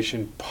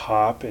education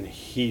pop and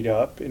heat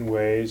up in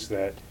ways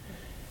that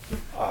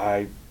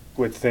I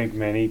would think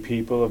many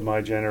people of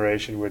my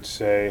generation would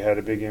say had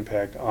a big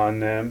impact on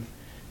them,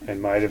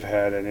 and might have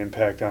had an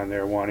impact on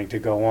their wanting to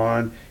go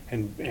on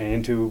and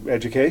into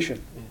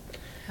education.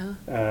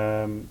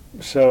 And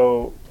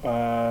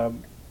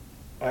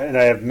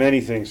I have many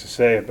things to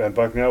say about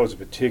Bucknell. Was a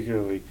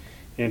particularly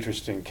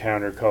interesting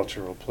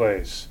countercultural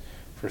place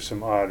for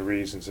some odd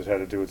reasons that had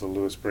to do with the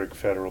Lewisburg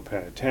Federal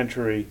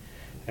Penitentiary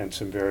and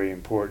some very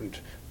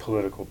important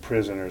political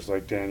prisoners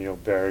like Daniel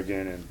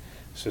Berrigan and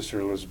Sister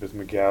Elizabeth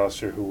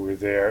McAllister, who were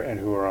there and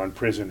who were on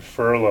prison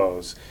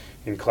furloughs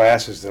in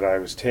classes that I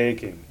was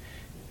taking,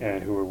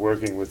 and who were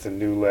working with the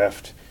New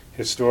Left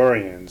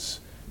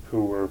historians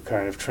who were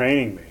kind of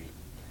training me,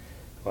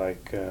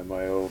 like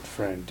my old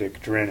friend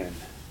Dick Drennan,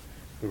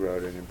 who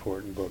wrote an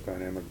important book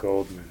on Emma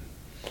Goldman.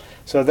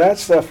 So that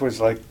stuff was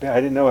like,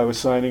 I didn't know I was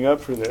signing up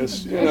for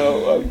this.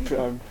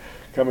 I'm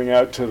coming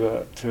out to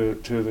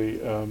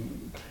the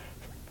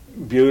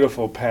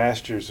beautiful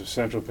pastures of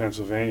central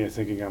Pennsylvania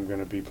thinking I'm going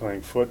to be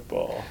playing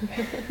football,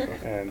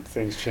 and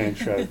things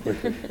change rather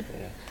quickly.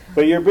 Yeah.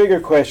 But your bigger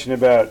question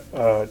about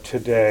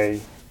today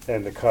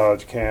and the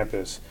college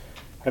campus,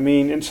 I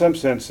mean, in some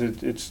sense,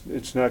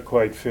 it's not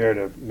quite fair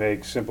to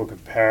make simple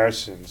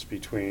comparisons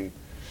between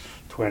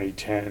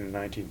 2010 and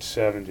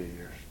 1970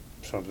 or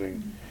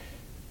something.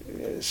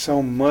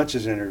 So much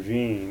has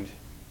intervened,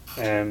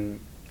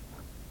 and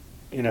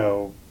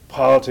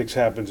politics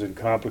happens in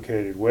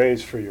complicated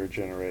ways for your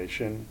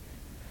generation.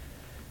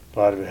 A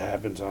lot of it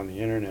happens on the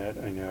internet,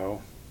 I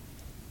know,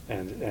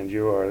 and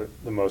you are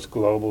the most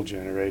global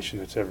generation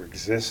that's ever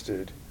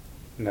existed,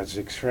 and that's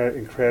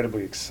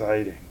incredibly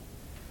exciting.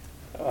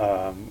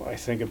 I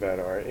think about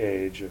our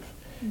age.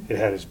 It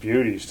had its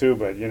beauties too,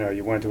 but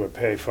you went to a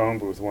pay phone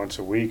booth once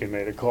a week and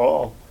made a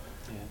call.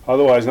 Yeah.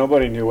 Otherwise,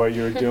 nobody knew what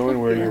you were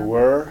doing, where you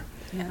were.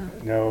 Yeah.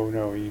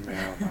 No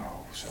email,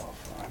 no cell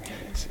phone. I mean,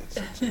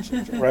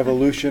 it's a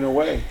revolution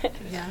away.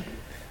 Yeah.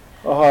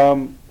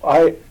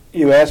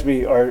 You asked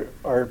me,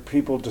 are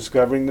people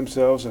discovering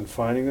themselves and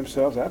finding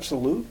themselves?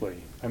 Absolutely.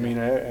 I mean,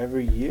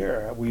 every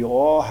year we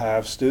all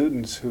have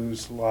students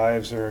whose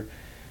lives are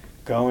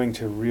going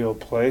to real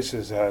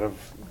places out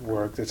of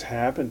work that's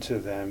happened to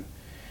them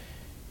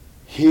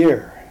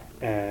here.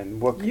 And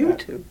what You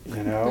too.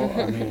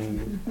 I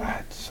mean,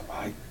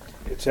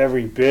 it's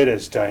every bit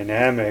as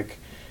dynamic.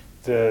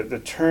 The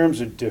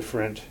terms are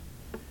different,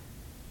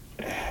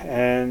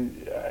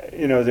 and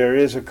there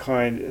is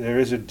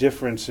a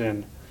difference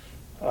in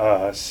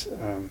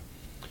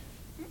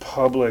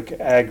public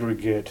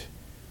aggregate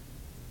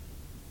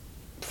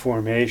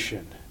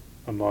formation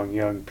among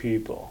young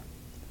people.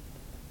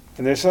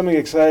 And there's something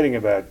exciting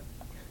about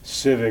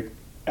civic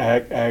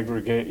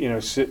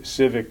aggregate,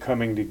 civic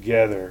coming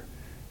together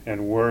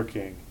and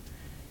working.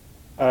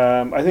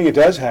 I think it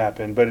does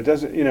happen, but it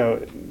doesn't,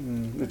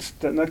 it's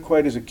not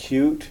quite as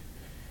acute,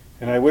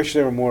 and I wish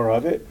there were more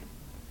of it.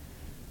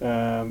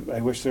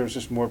 I wish there was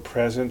just more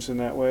presence in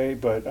that way,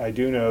 but I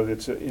do know that,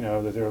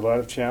 that there are a lot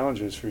of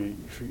challenges for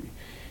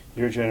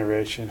your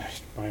generation.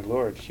 My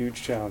Lord,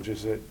 huge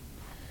challenges that,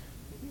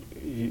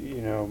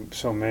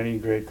 so many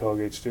grade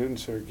Colgate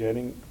students are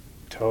getting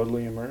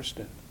totally immersed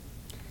in.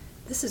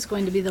 This is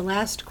going to be the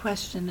last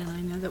question, and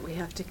I know that we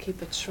have to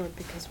keep it short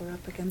because we're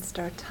up against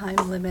our time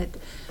limit.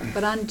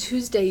 But on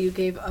Tuesday, you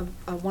gave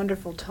a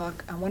wonderful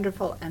talk, a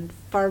wonderful and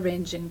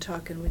far-ranging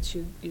talk in which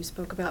you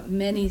spoke about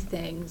many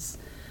things.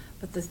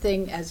 But the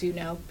thing, as you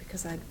know,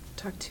 because I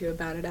talked to you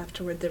about it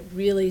afterward, that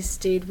really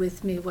stayed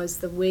with me was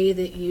the way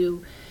that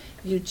you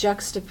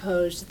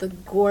juxtaposed the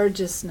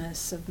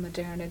gorgeousness of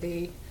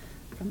modernity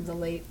from the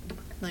late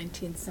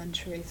 19th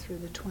century through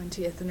the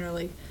 20th and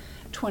early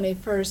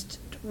 21st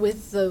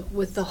with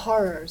the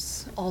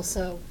horrors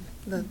also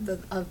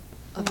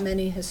of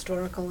many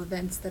historical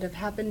events that have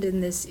happened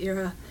in this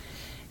era.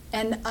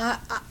 And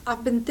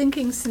I've been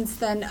thinking since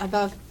then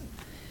about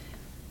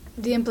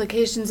the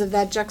implications of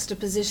that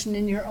juxtaposition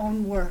in your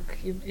own work.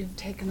 You've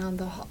taken on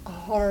the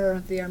horror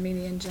of the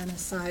Armenian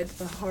genocide,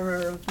 the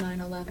horror of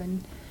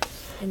 9/11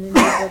 in the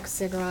new book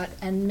Ziggurat,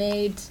 and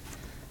made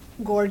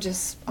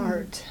gorgeous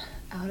art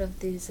out of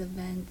these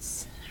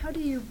events. How do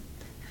you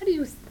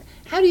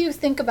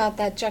think about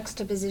that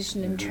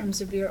juxtaposition in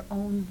terms of your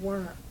own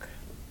work?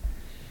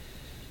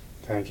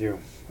 Thank you.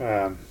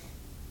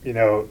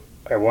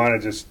 I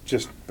want to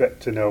just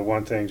to know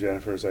one thing,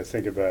 Jennifer, as I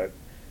think about,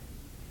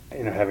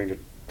 having to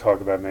talk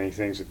about many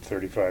things at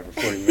 35 or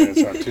 40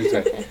 minutes on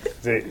Tuesday.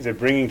 The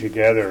bringing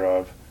together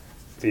of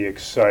the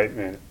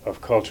excitement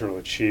of cultural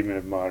achievement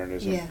of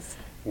modernism, Yes.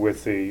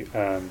 with the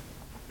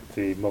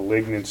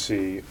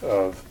malignancy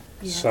of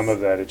some of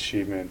that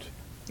achievement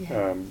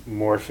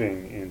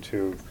morphing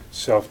into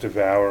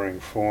self-devouring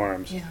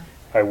forms. Yeah.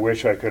 I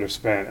wish I could have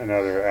spent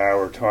another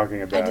hour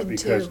talking about did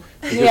because,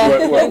 too.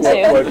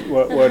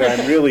 what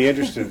I'm really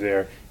interested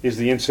there is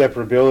the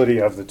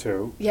inseparability of the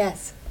two.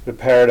 Yes. The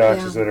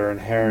paradoxes Yeah. that are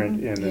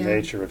inherent in the Yeah.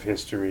 nature of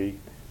history,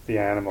 the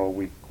animal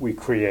we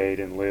create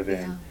and live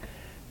in. Yeah.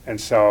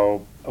 And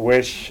so I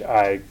wish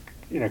I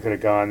could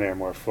have gone there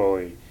more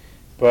fully.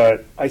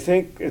 But I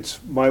think it's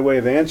my way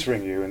of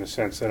answering you in the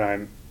sense that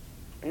I'm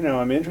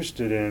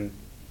interested in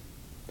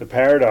the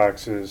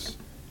paradoxes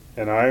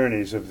and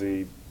ironies of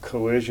the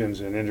collisions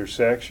and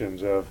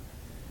intersections of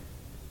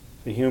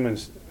the human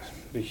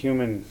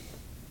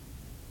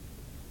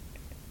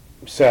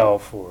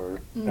self or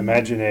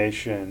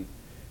imagination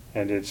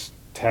and its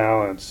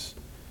talents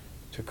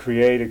to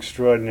create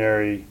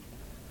extraordinary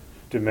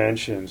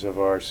dimensions of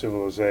our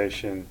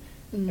civilization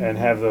and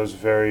have those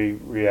very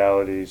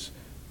realities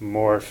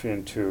morph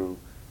into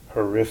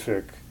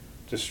horrific,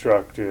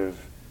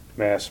 destructive,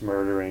 mass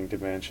murdering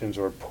dimensions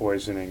or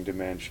poisoning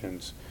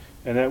dimensions.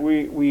 And that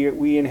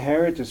we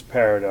inherit this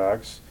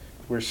paradox.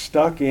 We're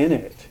stuck in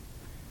it.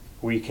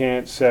 We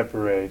can't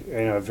separate.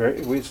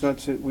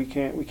 We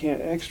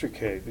can't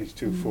extricate these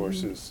two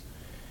forces.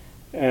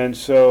 And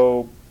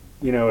so,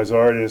 as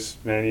artists,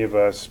 many of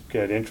us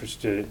get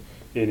interested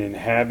in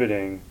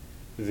inhabiting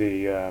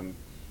the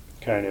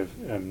kind of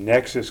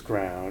nexus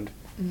ground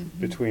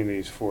between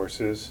these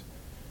forces.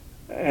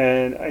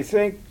 And I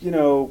think,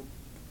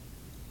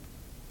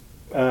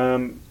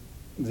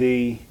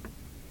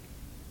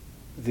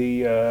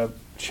 the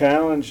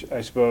challenge,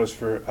 I suppose,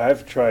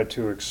 I've tried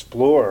to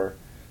explore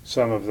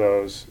some of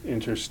those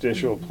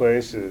interstitial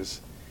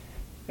places,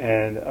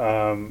 and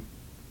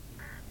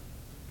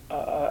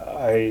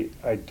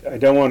I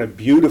don't want to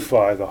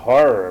beautify the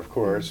horror, of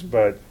course,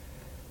 but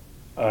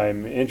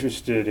I'm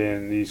interested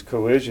in these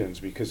collisions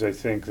because I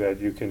think that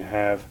you can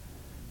have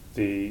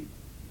the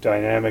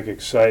dynamic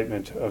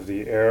excitement of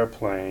the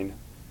airplane,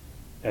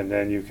 and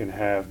then you can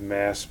have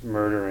mass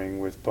murdering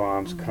with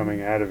bombs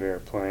coming out of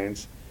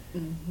airplanes,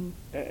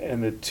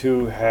 and the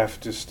two have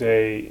to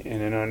stay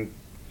in an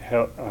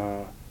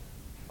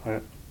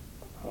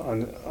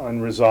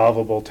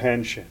unresolvable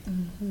tension.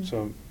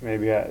 So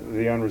maybe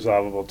the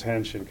unresolvable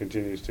tension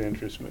continues to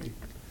interest me.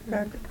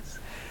 Fabulous.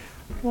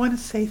 I want to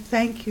say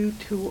thank you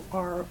to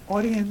our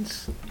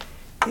audience.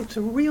 It's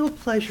a real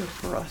pleasure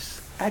for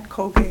us at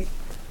Colgate.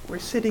 We're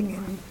sitting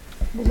in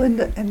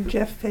Melinda and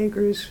Jeff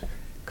Fager's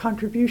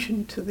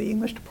contribution to the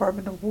English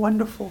department, a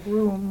wonderful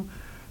room.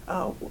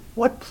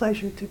 What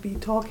pleasure to be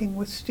talking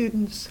with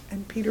students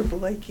and Peter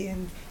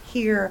Balakian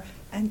here,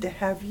 and to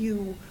have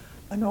you,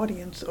 an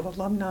audience of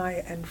alumni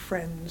and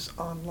friends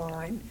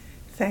online.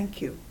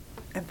 Thank you,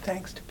 and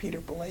thanks to Peter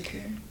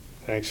Balakian.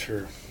 Thanks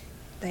for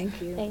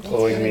Thank you. Thank you.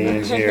 pulling me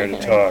in here to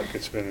talk.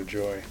 It's been a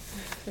joy.